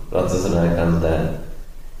from Ratasanayakan that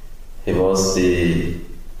he was the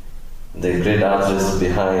great artist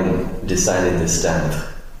behind designing the stamp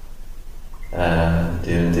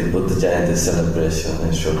during the Buddha Jayanti celebration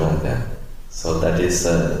in Sri Lanka. So that is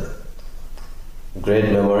a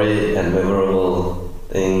great memory and memorable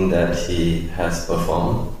thing that he has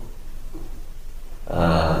performed.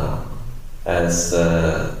 As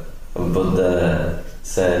Buddha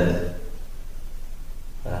said,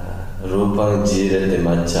 Rupang jirati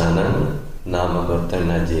machanam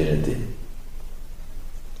namagottana jirati.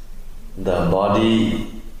 The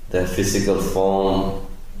body, the physical form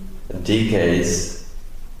decays,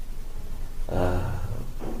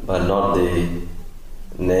 but not the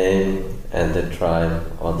name and the tribe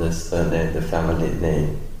or the surname, the family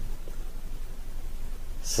name.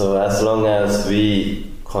 So as long as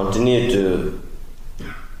we continue to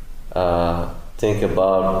think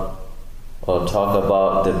about or talk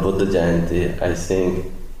about the Buddha Jayanti, I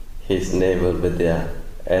think his name will be there.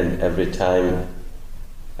 And every time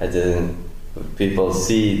I think people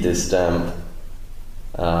see this stamp,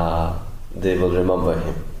 they will remember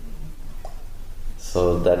him.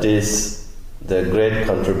 So that is the great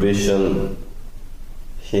contribution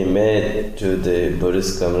he made to the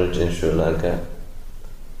Buddhist community in Sri Lanka.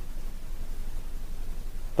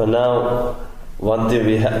 But now, one thing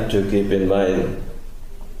we have to keep in mind,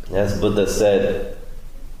 as Buddha said,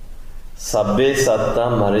 Sabbe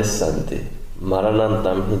satta marissanti, maranam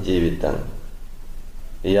tamhi jivitam,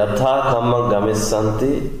 yatha kamma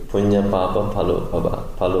gamissanti, punya papa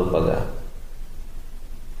palupaga.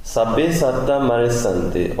 Sabbe satta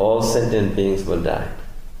marissanti, all sentient beings will die,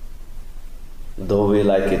 though we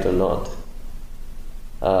like it or not.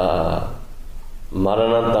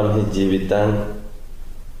 Maranam tamhi jivitam,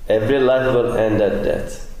 every life will end at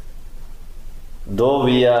death. Though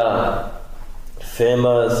we are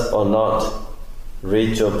famous or not,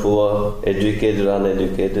 rich or poor, educated or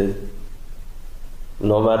uneducated,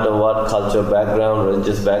 no matter what cultural background,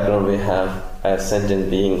 religious background we have, as sentient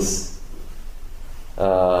beings,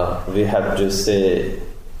 we have to say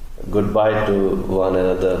goodbye to one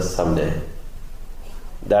another someday.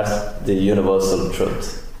 That's the universal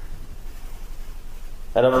truth.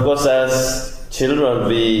 And of course, as children,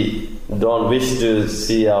 we don't wish to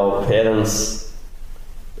see our parents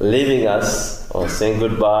leaving us or saying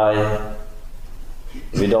goodbye.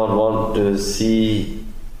 We don't want to see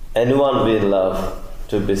anyone we love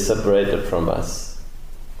to be separated from us.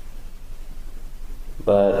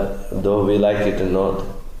 But though we like it or not,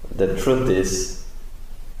 the truth is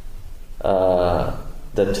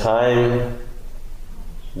the time,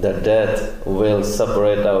 the death will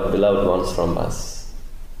separate our beloved ones from us.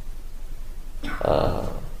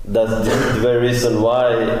 That's the very reason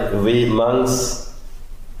why we monks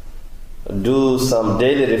do some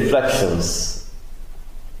daily reflections.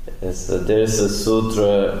 There is a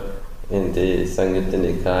sutra in the Samyutta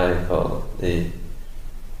Nikaya called the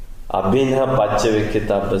Abhinha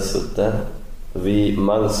Paccavekkhitappa Sutta. We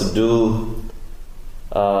monks do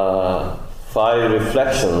 5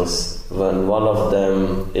 reflections, when one of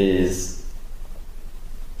them is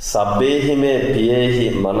Sabbehi me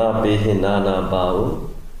piyehi manapehi nana bhavu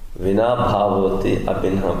vina bhavoti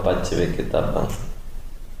abhinha paccavekkhitappa.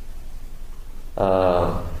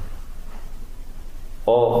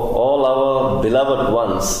 All our beloved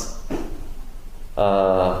ones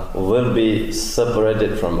will be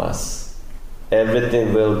separated from us.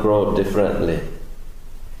 Everything will grow differently.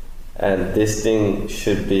 And this thing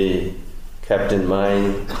should be kept in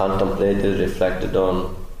mind, contemplated, reflected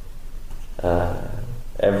on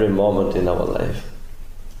every moment in our life.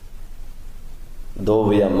 Though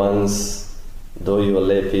we are monks, though you are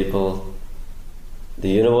lay people, the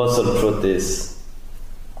universal truth is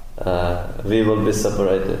we will be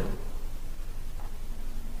separated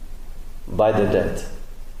by the death.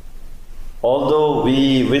 Although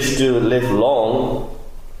we wish to live long,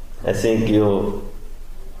 I think your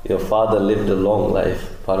father lived a long life,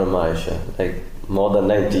 Paramahisha, like more than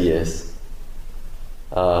 90 years.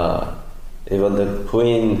 Even the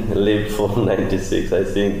Queen lived for 96. I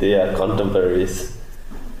think they are contemporaries.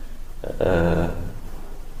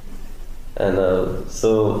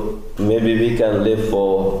 So maybe we can live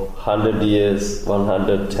for 100 years,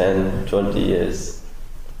 110, 20 years.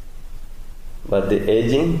 But the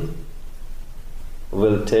aging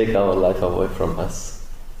will take our life away from us.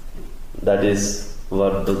 That is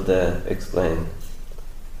what Buddha explained.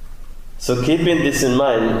 So keeping this in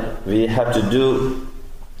mind, we have to do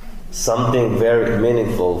something very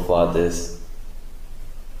meaningful for others.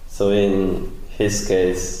 So in his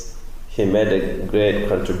case, he made a great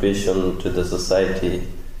contribution to the society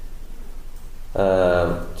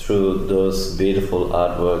through those beautiful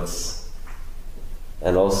artworks,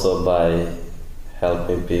 and also by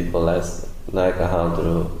helping people, as Nayaka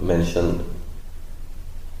Handru mentioned.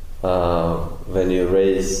 When you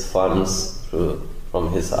raise funds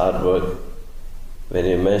from his artwork, when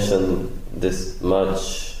you mention this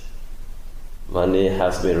much money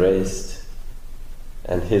has been raised,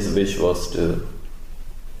 and his wish was to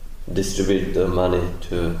distribute the money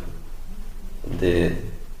to the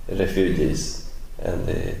refugees and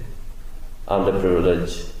the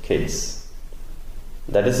underprivileged kids.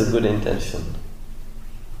 That is a good intention.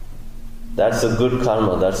 That's a good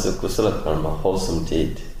karma, that's a kusala karma, wholesome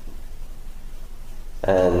deed.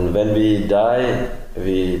 And when we die,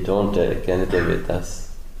 we don't take anything with us,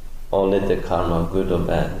 only the karma, good or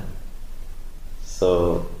bad.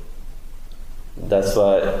 So that's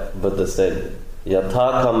why Buddha said,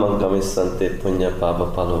 Yatha kamam gamisante punya papa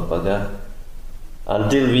palopaga.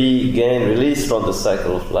 Until we gain release from the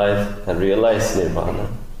cycle of life and realize nirvana,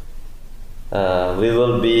 we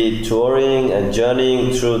will be touring and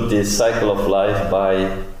journeying through this cycle of life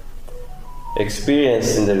by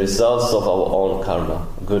experiencing the results of our own karma,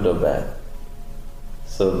 good or bad.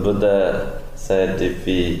 So Buddha said if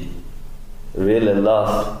we really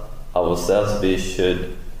love ourselves, we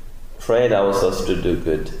should train ourselves to do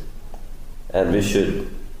good. And we should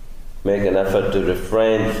make an effort to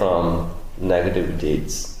refrain from negative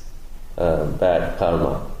deeds, bad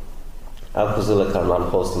karma, akusala karma,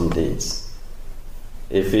 unwholesome deeds.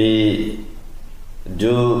 If we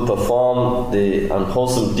do perform the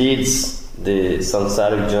unwholesome deeds, the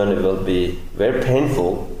samsaric journey will be very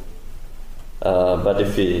painful. But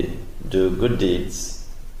if we do good deeds,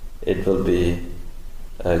 it will be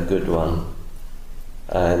a good one.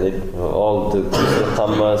 And all the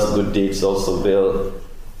karmas, good deeds also will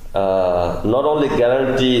not only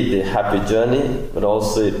guarantee the happy journey, but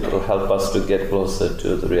also it will help us to get closer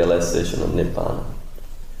to the realization of Nibbana.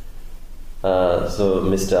 So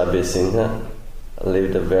Mr. Abeysinghe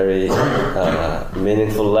lived a very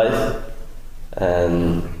meaningful life,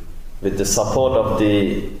 and with the support of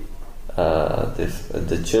the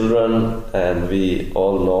children, and we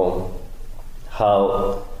all know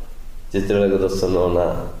how Chitraleka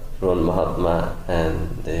Dosanona, Ruan Mahatma,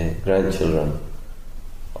 and the grandchildren,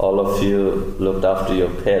 all of you looked after your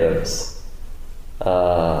parents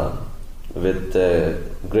with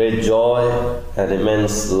great joy and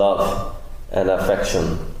immense love and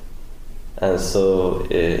affection. And so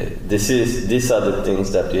these are the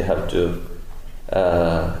things that you have to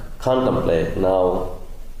contemplate. Now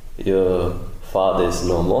your father is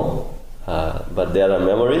no more, but there are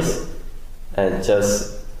memories, and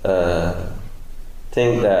just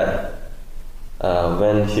think that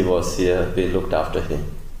when he was here, we looked after him.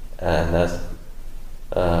 And as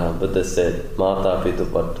Buddha said, Mata Pitu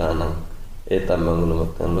Pattanam Etam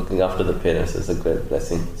Mangulamuttam, looking after the parents is a great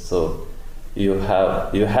blessing. So you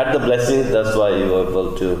had the blessing, that's why you were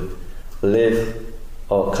able to live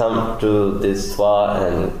or come to this far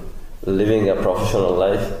and living a professional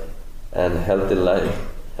life and healthy life,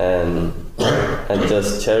 and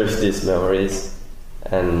just cherish these memories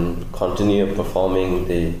and continue performing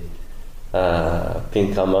the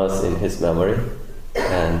pink karmas in his memory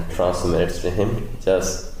and transfer merits to him.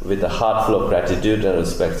 Just with a heart full of gratitude and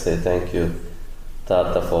respect, say thank you,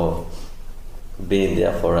 Tata, for being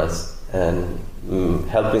there for us and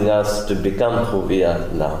helping us to become who we are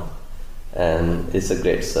now. And it's a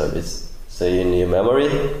great service. So in your memory,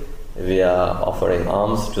 we are offering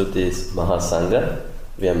alms to this Mahasangha.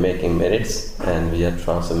 We are making merits, and we are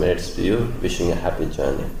transferring merits to you, wishing a happy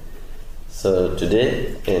journey. So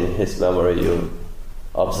today, in his memory, you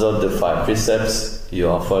observed the 5 precepts, you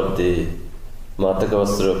offered the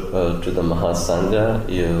Matakavastra to the Mahasangha,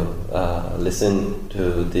 you listened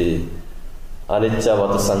to the Anicca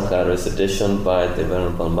Vata Sankara recitation by the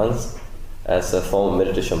Venerable monks as a form of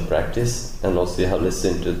meditation practice, and also you have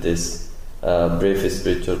listened to this brief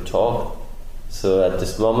spiritual talk. So at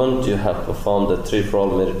this moment you have performed the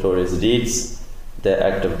 3-fold meritorious deeds, the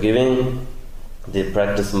act of giving, the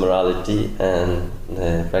practice of morality, and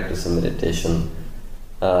the practice of meditation.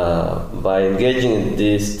 By engaging in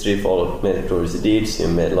these 3-fold meritorious deeds, you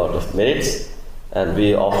made a lot of merits, and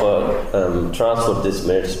we offer transfer these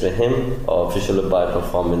merits to him officially by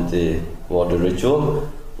performing the water ritual.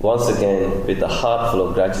 Once again, with a heart full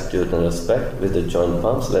of gratitude and respect, with the joint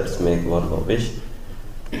palms, let's make one more wish.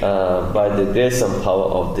 By the grace and power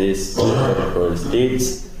of these meritorious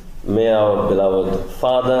deeds, may our beloved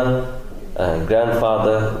father,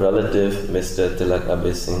 grandfather, relative, Mr. Tilake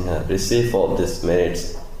Abeysinghe, receive all these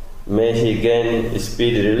merits. May he gain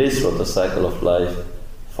speedy release from the cycle of life.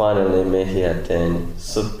 Finally, may he attain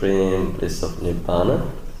supreme bliss of Nibbana.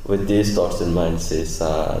 With these thoughts in mind, say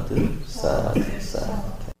sadhu, sadhu, sadhu.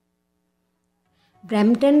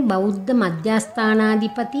 බ්‍රැම්ටන් බෞද්ධ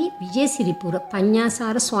මධ්‍යස්ථානාධිපති විජේසිරිපුර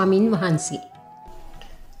පඤ්ඤාසාර ස්වාමින් වහන්සේ.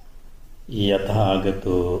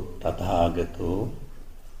 යතහාගතෝ තතහාගතෝ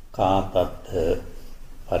කාතත්ථ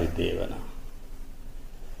පරිදේවන.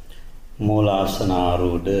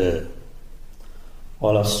 මූලාසනාරූඪ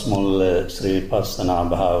ඔලස්මුල්ල ශ්‍රී විපස්සනා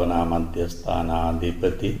භාවනා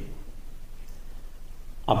මධ්‍යස්ථානාධිපති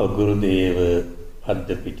අප ගුරුදේව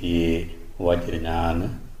පද්දපිටියේ වජිරඥාන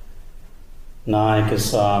නායක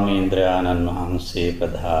ස්වාමීන්ද්‍රයාණන් වහන්සේ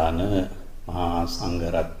ප්‍රධාන මහා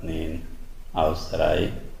සංඝරත්නයන් අවසරයි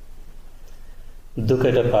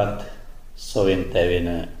දුකටපත් සොවෙන් තැවෙන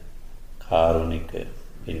කාරුණික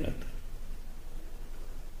පින්වතුනි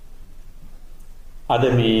අද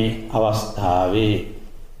මේ අවස්ථාවේ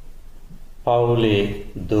පවුලේ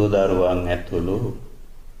දූ දරුවන් ඇතුළු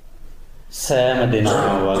සෑම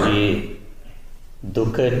දෙනා වගේ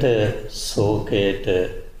දුකට ශෝකයට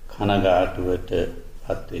කනගාටුවට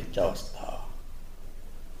පත්වෙච්ච අවස්ථාව.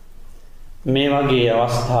 මේ වගේ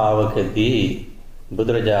අවස්ථාවකදී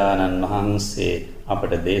බුදුරජාණන් වහන්සේ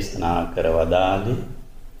අපට දේශනා කර වදාළේ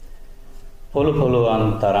පුළුවන්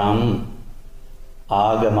තරම්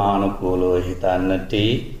ආගමානුකූලව හිතන්නට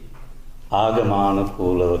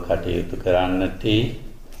ආගමානුකූලව කටයුතු කරන්නට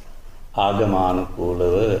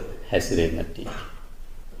ආගමානුකූලව හැසිරෙන්නට.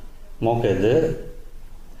 මොකද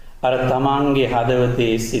අර තමන්ගේ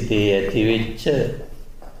හදවතේ සිතේ ඇතිවෙච්ච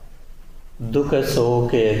දුක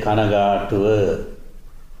ශෝකය කනගාටුව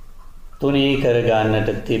තුනී කරගන්නට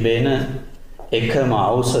තිබෙන එකම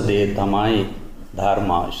ඖෂධය තමයි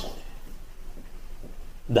ධර්මාවශ්‍යය.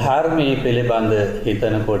 ධර්මයේ පිළිබඳ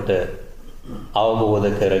හිතනකොට අවබෝධ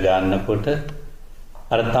කරගන්නකොට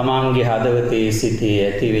අර තමන්ගේ හදවතේ සිතේ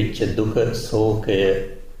ඇතිවෙච්ච දුක ශෝකය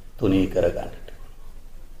තුනී කරගන්නට.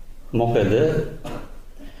 මොකද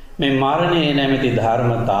මේ මරණය නැමැති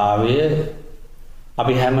ධර්මතාවය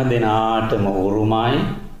අපි හැම දෙනාටම උරුමයි,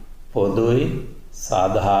 පොදුයි,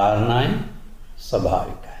 සාධාරණයි,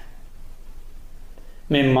 ස්වභාවිකයි.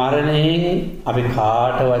 මේ මරණයෙන් අපි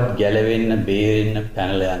කාටවත් ගැලවෙන්න, බේරෙන්න,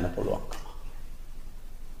 පැනලා යන්න පුළුවන්.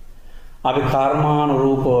 අපි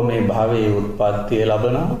කර්මානුරූපව මේ භවයේ උත්පත්තිය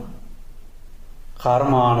ලබනවා.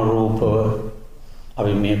 කර්මානුරූපව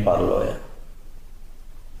අපි මේ පරලෝය.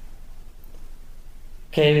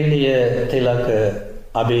 කැවිලිය තිලක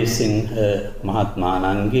අබේසිංහ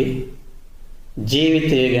මහත්මාණන්ගේ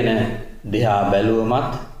ජීවිතය ගැන දිහා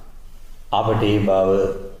බැලුවමත් අපට ඒ බව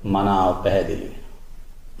මනාව පැහැදිලි වෙනවා.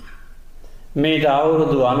 මේට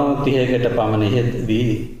අවුරුදු 90කට පමණ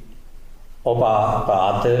ඉහතදී ඔබ අප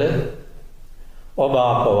අතර ඔබ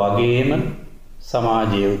අප වගේම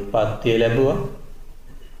සමාජයේ උත්පත්තිය ලැබුවා.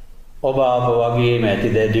 ඔබ අප වගේම ඇති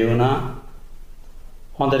දැඩි වුණා.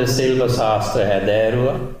 හොඳට ශිල්ප ශාස්ත්‍ර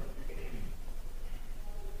හැදෑරුවා.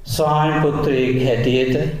 ස්වාමි පුත්‍රයෙක්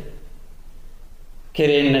හැටියට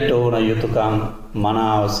කෙරෙන්නට ඕන යුතුයකම්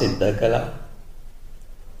මනාව සිද්ධ කළා.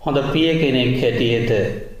 හොඳ පිය කෙනෙක් හැටියට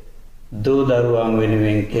දූ දරුවන්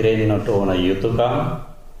වෙනුවෙන් කෙරෙන්නට ඕන යුතුයකම්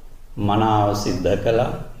මනාව සිද්ධ කළා.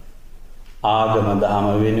 ආගම දහම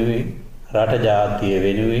වෙනුවෙන්, රට ජාතිය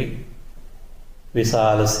වෙනුවෙන්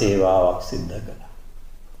විශාල සේවාවක් සිද්ධ කළා.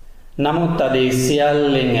 නමුත් අද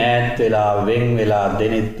සියල්ලෙන් ඈත් වෙලා වෙන් වෙලා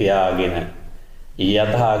දෙනෙත් පියාගෙන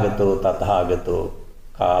යථාගතෝ තථාගතෝ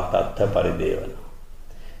කාතත්ථ පරිදේවන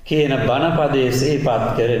කියන බණපදයේ සිහිපත්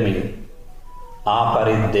කරමින්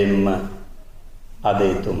ආපරිද්දෙම්ම අද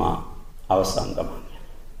එතුමා අවසන් ගමන්.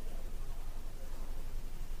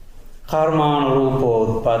 කර්මානුරූපව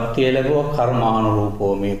උත්පත්තිය ලැබුවා. කර්මානුරූපව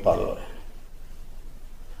මේ පරලෝය.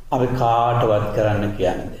 අපි කාටවත් කරන්න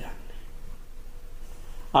කියන්නේ දෙයක්.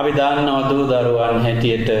 අපි දන්නවා දූ දරුවන්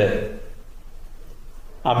හැටියට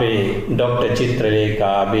අපේ ඩොක්ටර්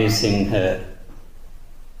චිත්‍රලේඛා අබේසිංහ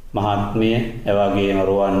මහත්මිය, එවැගේම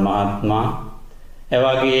රුවන් මහත්මයා,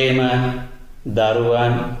 එවැගේම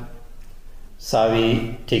දරුවන් සවි,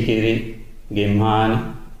 ටිකිරි, ගෙම්හානි,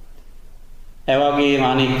 එවැගේම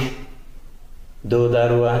අනික් දූ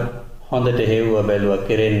දරුවන් හොඳට හෙව්ව බැලුව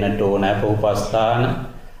කෙරෙන්නට ඕන අප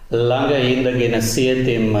උපස්ථාන ළඟ ඉඳගෙන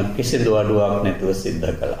සියතින්ම කිසිදු අඩුවක් නැතුව සිද්ධ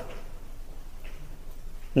කළා.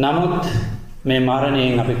 නමුත් මේ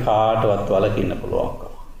මරණයෙන් අපි කාටවත් වළකින්න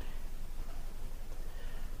පුළුවන්.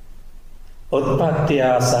 උත්පත්තිය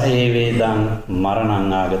සහේ වේදං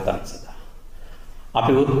මරණං ආගතං සදා.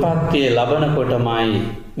 අපි උත්පත්තිය ලබනකොටමයි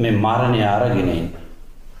මේ මරණය අරගෙන එන්නේ.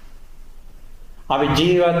 අපි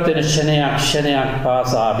ජීවත් වෙන ක්ෂණයක්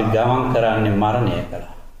පාසා අපි ගමන් කරන්නේ මරණය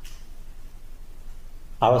කරා.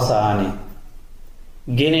 අවසානයේ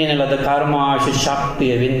ගෙනෙන ලද කර්මාශ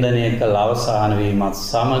ශක්තිය වින්දනය කළ අවසාන වීමත්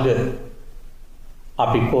සමග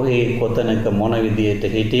අපි කොහේ කොතනක මොන විදියට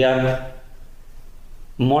හිටියත්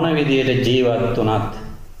මොන විදියට ජීවත් වුණත්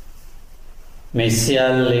මේ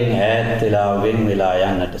සියල්ලෙන් ඈත් වෙලා වෙන් වෙලා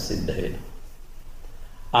යන්නට සිද්ධ වෙනවා.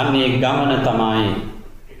 අන්නේ ගමන තමයි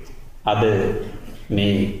අද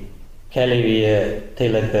මේ කැලවිය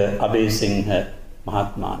තිලක අබේසිංහ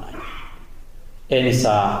මහත්මයාණන්. ඒ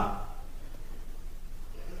නිසා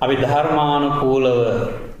අපි ධර්මානුකූලව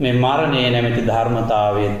මේ මරණය නැමැති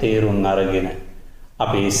ධර්මතාවයේ තේරුම් අරගෙන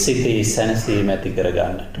අපි සිතේ සැනසීම ඇති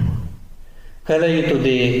කරගන්නට කල යුතු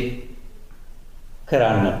දේ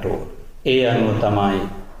කරන්නට ඒ අනුව තමයි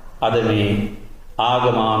අද මේ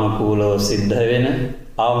ආගමානුකූලව සිද්ධ වෙන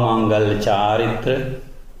අවමංගල්‍ය චාරිත්‍ර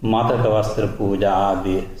මතක වස්ත්‍ර පූජා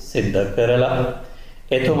ආදී සිද්ධ කරලා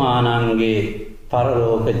එතුමාණන්ගේ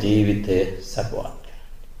පරලෝක ජීවිතය සපවත්.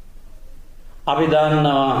 අපි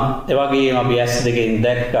දන්නවා එවැගේම අපි ඇස් දෙකෙන්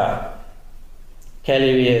දැක්කා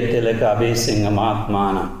කැලවියේ තිලක අබේසිංහ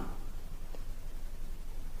මහත්මයාණන්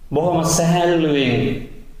බොහොම සැහැල්ලුවෙන්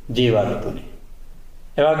ජීවත් වුණේ.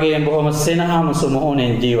 එවැගේම බොහොම සෙනහමුසු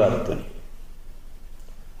මොහොනෙන් ජීවත් වුණේ.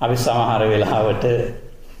 අපි සමහර වෙලාවට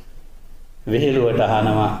විහිළුවට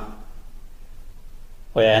අහනවා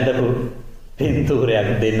ඔය ඇඳපු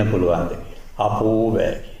පින්තූරයක් දෙන්න පුළුවන්ද කියලා. අපෝ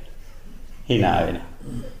බෑ කියලා. hina වෙනවා.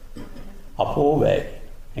 අපෝ බෑ.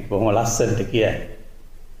 ඒක බොහොම ලස්සනට කියන්නේ.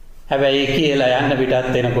 හැබැයි කියලා යන්න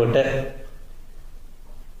පිටත් වෙනකොට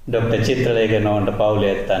ડોક્ટર චිත්‍රලේඛ නෝන්ට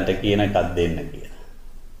පවුලේ ඇත්තන්ට කියන එකක් දෙන්න කියලා.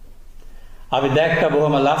 අපි දැක්ක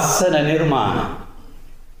බොහොම ලස්සන නිර්මාණ.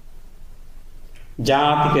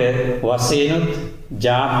 ජාතික වශයෙන්ුත්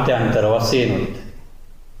ජාත්‍යන්තර වශයෙන්ුත්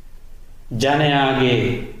ජනයාගේ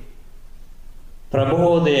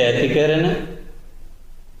ප්‍රබෝධය ඇති කරන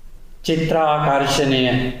චිත්‍රාකර්ෂණය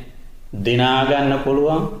දිනා ගන්න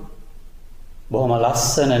පුළුවන් බොහොම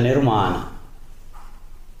ලස්සන නිර්මාණ.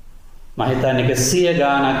 මම හිතන්නේ 100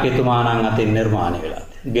 ගාණක් එතුමාණන් අතින් නිර්මාණය වෙලා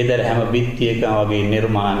තියෙනවා. ගෙදර හැම බිත්තියකම වගේ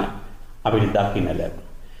නිර්මාණ අපිට දකින්න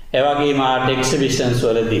ලැබුණා. ඒ වගේම ආර්ට් එක්සිබිෂන්ස්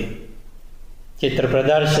වලදී චිත්‍ර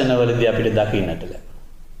ප්‍රදර්ශන වලදී අපිට දකින්නට ලැබුණා.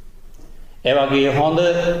 ඒ වගේ හොඳ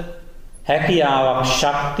හැකියාවක්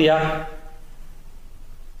ශක්තියක්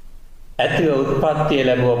ඇතිව උත්පත්තිය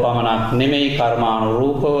ලැබුව පමණක් නෙමෙයි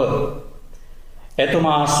කර්මානුරූපව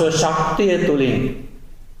එතුමා ස්ව ශක්තිය තුලින්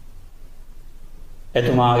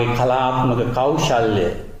එතුමාගේ කලාත්මක කෞශල්‍ය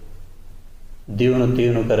දියුණු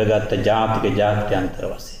තියුණු කරගත්ත ජාතික ජාත්‍යන්තර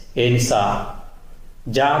වශයෙන්. ඒ නිසා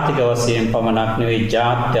ජාතික වශයෙන් පමණක් නෙවෙයි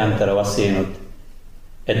ජාත්‍යන්තර වශයෙන්ුත්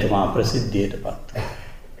එතුමා ප්‍රසිද්ධියට පත් වුණා.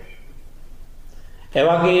 ඒ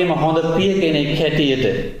වගේම හොඳ පිය කෙනෙක් හැටියට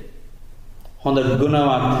හොඳ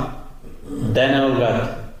ගුණවත් දැනුගත්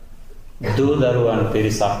දූ දරුවන්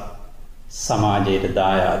පිරිසක් සමාජයට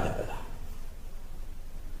දායාද කළා.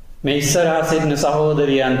 මේ ඉස්සරහා සිටින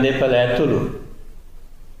සහෝදරියන් දෙපළ ඇතුළු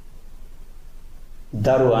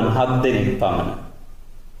දරුවන් 7 දෙනෙක් පමණ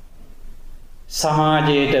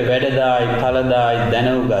සමාජයට වැඩදායි ඵලදායි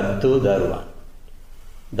දැනුගත් දූ දරුවන්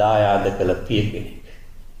දායාද කළ පිය කෙනෙක්.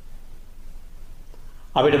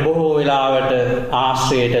 අපිට බොහෝ වෙලාවට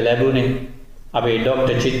ආශ්‍රයයට ලැබුණේ අපේ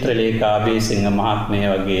ડોક્ટર චිත්‍රලේඛ අබේසිංහ මහත්මිය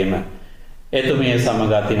වගේම එතුමිය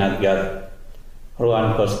සමග අතිනත්ගත්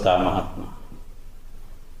රුවන් කොස්තා මහත්මයා.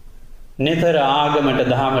 නිතර ආගමට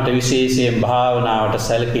දහමට විශේෂයෙන් භාවනාවට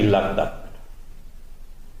සැලකිල්ලක් දක්වනවා.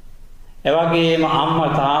 එවැගේම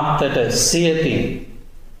අම්මා තාත්තට සියතින්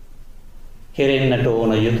කෙරෙන්නට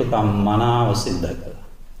ඕන යුතුයකම් මනාව සිද්ධ කළා.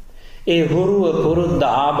 ඒ හුරුව පුරුද්ද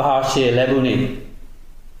ආభాෂය ලැබුණේ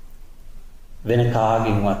වෙන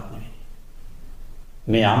කාගින්වත් නෙවෙයි.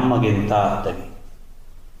 මේ අම්මගෙන් තාත්තගෙන්.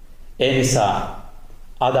 ඒ නිසා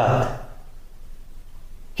අදත්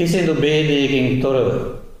කිසිදු ભેදයකින් තොරව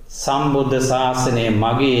සම්බුද්ධ ශාසනය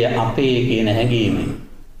මගේ අපේ කියන හැඟීමෙන්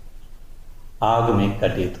ආගමික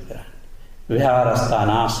කටයුතු කරන්න. විහාරස්ථාන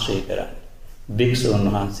ආශ්‍රය කරන්න. භික්ෂුන්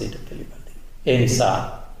වහන්සේට පිළිපදින්න. ඒ නිසා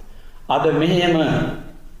අද මෙහෙම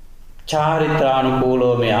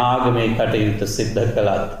චාරිත්‍රානුකූලව මේ ආගමික කටයුතු සිද්ධ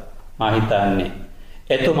කළත් මා හිතන්නේ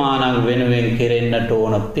එතුමාණන් වෙනුවෙන් කෙරෙන්නට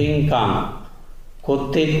ඕන පින්කම්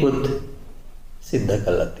කොතෙකුත් සිද්ධ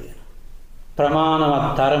කළා තියෙනවා.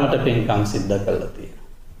 ප්‍රමාණවත් තරමට පින්කම් සිද්ධ කළා තියෙනවා.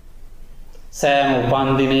 සෑම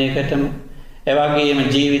උපන්දිනයකටම එවැගේම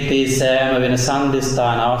ජීවිතයේ සෑම වෙන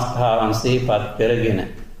සම්දිස්ථාන අවස්ථාවන් සිහිපත් කරගෙන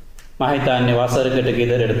මම හිතන්නේ වසරකට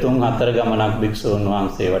ගෙදරට 3-4 ගමනක් භික්ෂූන්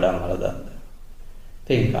වහන්සේ වඩම්මලා දාන්න.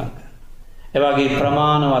 පින්කම්. එවැගේ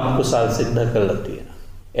ප්‍රමාණවත් කුසල් සිද්ධ කළා තියෙනවා.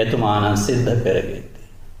 එතුමාණන් සිද්ධ කරගෙන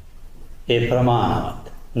ඒ ප්‍රමාණවත්.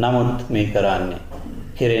 නමුත් මේ කරන්නේ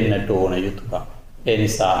කෙරෙන්නට ඕන යුතුයකම්. ඒ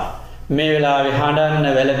නිසා මේ වෙලාවේ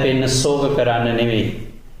හඬන්න වැළපෙන්න ශෝක කරන්න නෙවෙයි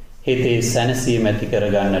හිතේ සැනසීම ඇති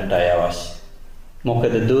කරගන්නට අවශ්‍ය.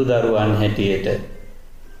 මොකද දූ දරුවන් හැටියට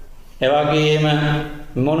එවැගේම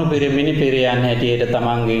මොනුපිර මිනිපිරයන් හැටියට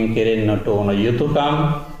තමන්ගෙන් කෙරෙන්නට ඕන යුතුයකම්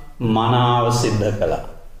මනාව සිද්ධ කළා.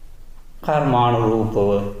 කර්මානුරූපව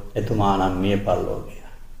එතුමාණන් මිය පරලෝකය.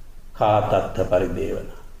 කාතත්ත පරිදේවන.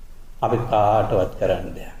 අපි කාටවත් කරන්න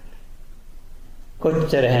දෙයක්.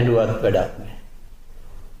 කොච්චර හැඬුවත් වැඩක් නැහැ.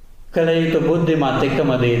 කළ යුතු බුද්ධිමත්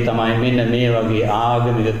එකම දේ තමයි මෙන්න මේ වගේ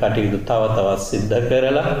ආගමික කටයුතු තව තවත් සිද්ධ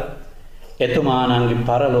කරලා එතුමාණන්ගේ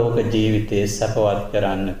පරලෝක ජීවිතයේ සපවත්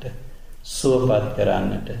කරන්නට සුවපත්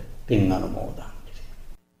කරන්නට පින් අනුමෝදන්.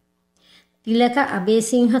 තිලක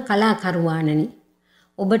අබේසිංහ කලාකරුවාණනි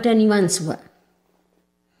ඔබට නිවන් සුව.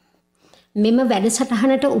 මෙම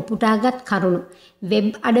වැඩසටහනට උපුටාගත් කරුණු වෙබ්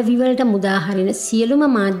අඩවිවලට මුදාහරින සියලුම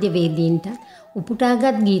මාධ්‍යවේදීන්ට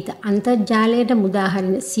උපුටාගත් ගීත අන්තර්ජාලයට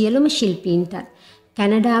මුදාහරින සියලුම ශිල්පීන්ට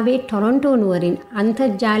කැනඩාවේ ටොරොන්ටෝ නුවරින්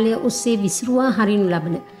අන්තර්ජාලය ඔස්සේ විසිරුවා හරිනු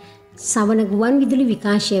ලබන සවන ගුවන් විදුලි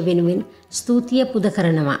විකාශය වෙනුවෙන් ස්තුතිය පුද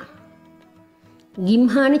කරනවා.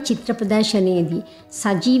 ගිම්හාන චිත්‍ර ප්‍රදර්ශනයේදී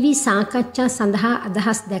සජීවී සාකච්ඡා සඳහා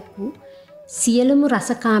අදහස් දැක්වූ සියලුම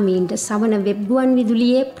රසකාමීන්ට සවන වෙබ් ගුවන්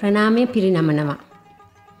විදුලියේ ප්‍රණාමය පිරිනමනවා.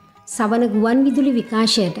 සවන ගුවන් විදුලි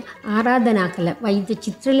විකාශයට ආරාධනා කළ වෛද්‍ය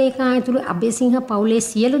චිත්‍රලේඛා ඇතුළු අබේසිංහ පවුලේ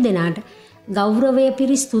සියලු දෙනාට ගෞරවය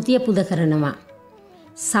පිරි ස්තුතිය පුද කරනවා.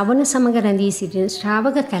 සවන සමග රැඳී සිටින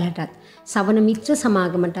ශ්‍රාවක කැලටත් සවන මිත්‍ර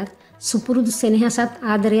සමාගමටත් සුපුරුදු සෙනෙහසත්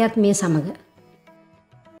ආදරයත් මේ සමග.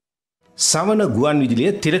 සවන ගුවන්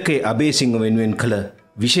විදුලිය තිලකේ අබේසිංහ වෙනුවෙන් කළ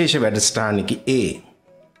විශේෂ වැඩසටහනකි ඒ.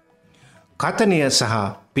 කතනය සහ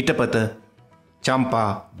පිටපත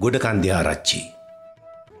චම්පා ගොඩකන්දයාරච්චි.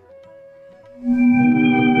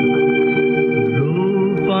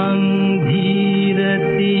 රූපං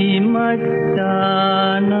ධීරති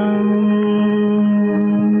මච්ඡානං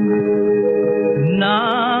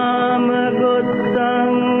නාම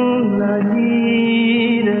ගොත්තං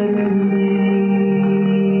නදීරති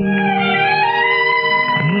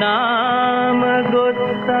නාම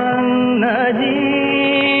ගොත්තං නදීරති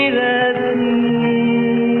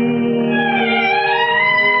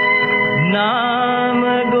නාම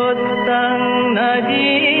ගොත්තං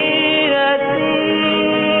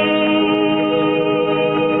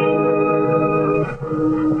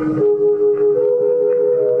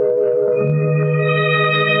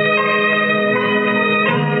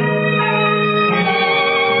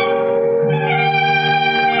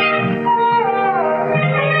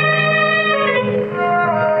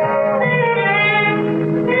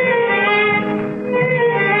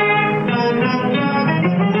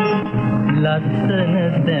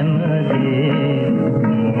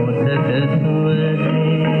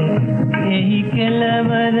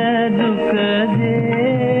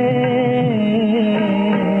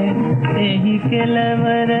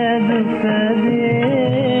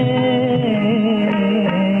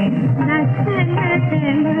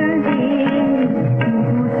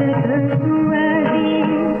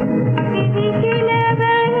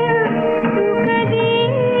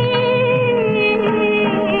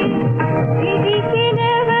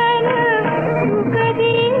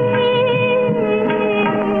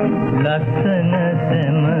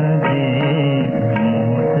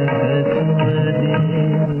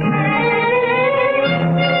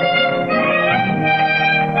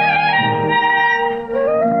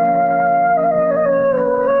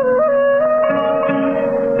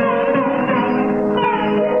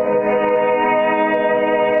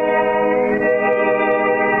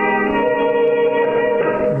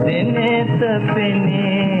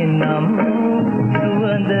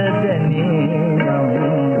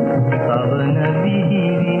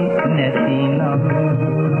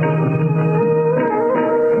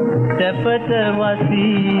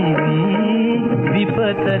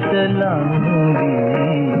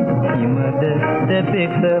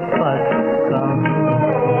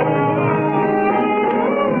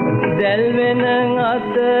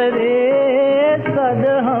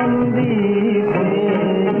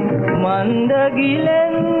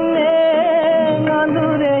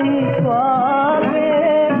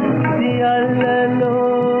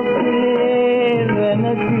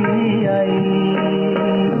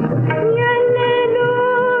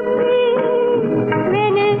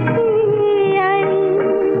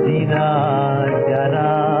Ra